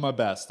I'm doing my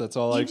best. That's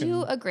all I can do. You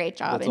do a great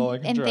job. That's all I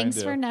can and try thanks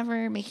and do. for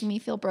never making me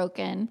feel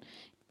broken.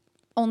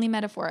 Only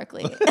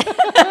metaphorically.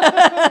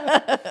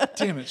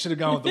 Damn it. Should have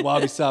gone with the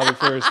wabi sabi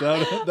first.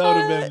 That would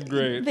have been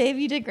great. Babe,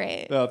 you did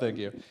great. Oh, thank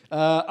you.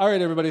 All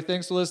right, everybody.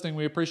 Thanks for listening.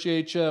 We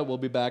appreciate you. We'll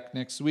be back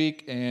next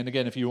week. And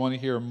again, if you want to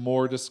hear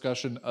more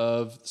discussion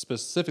of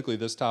specifically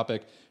this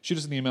topic, shoot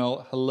us an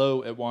email,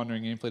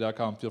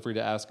 hello@wanderingaimfully.com. Feel free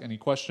to ask any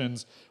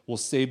questions. We'll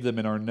save them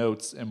in our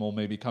notes, and we'll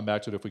maybe come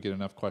back to it if we get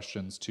enough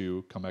questions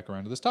to come back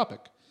around to this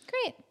topic.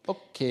 Great.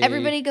 Okay.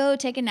 Everybody go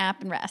take a nap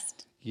and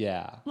rest.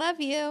 Yeah.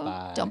 Love you.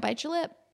 Bye. Don't bite your lip.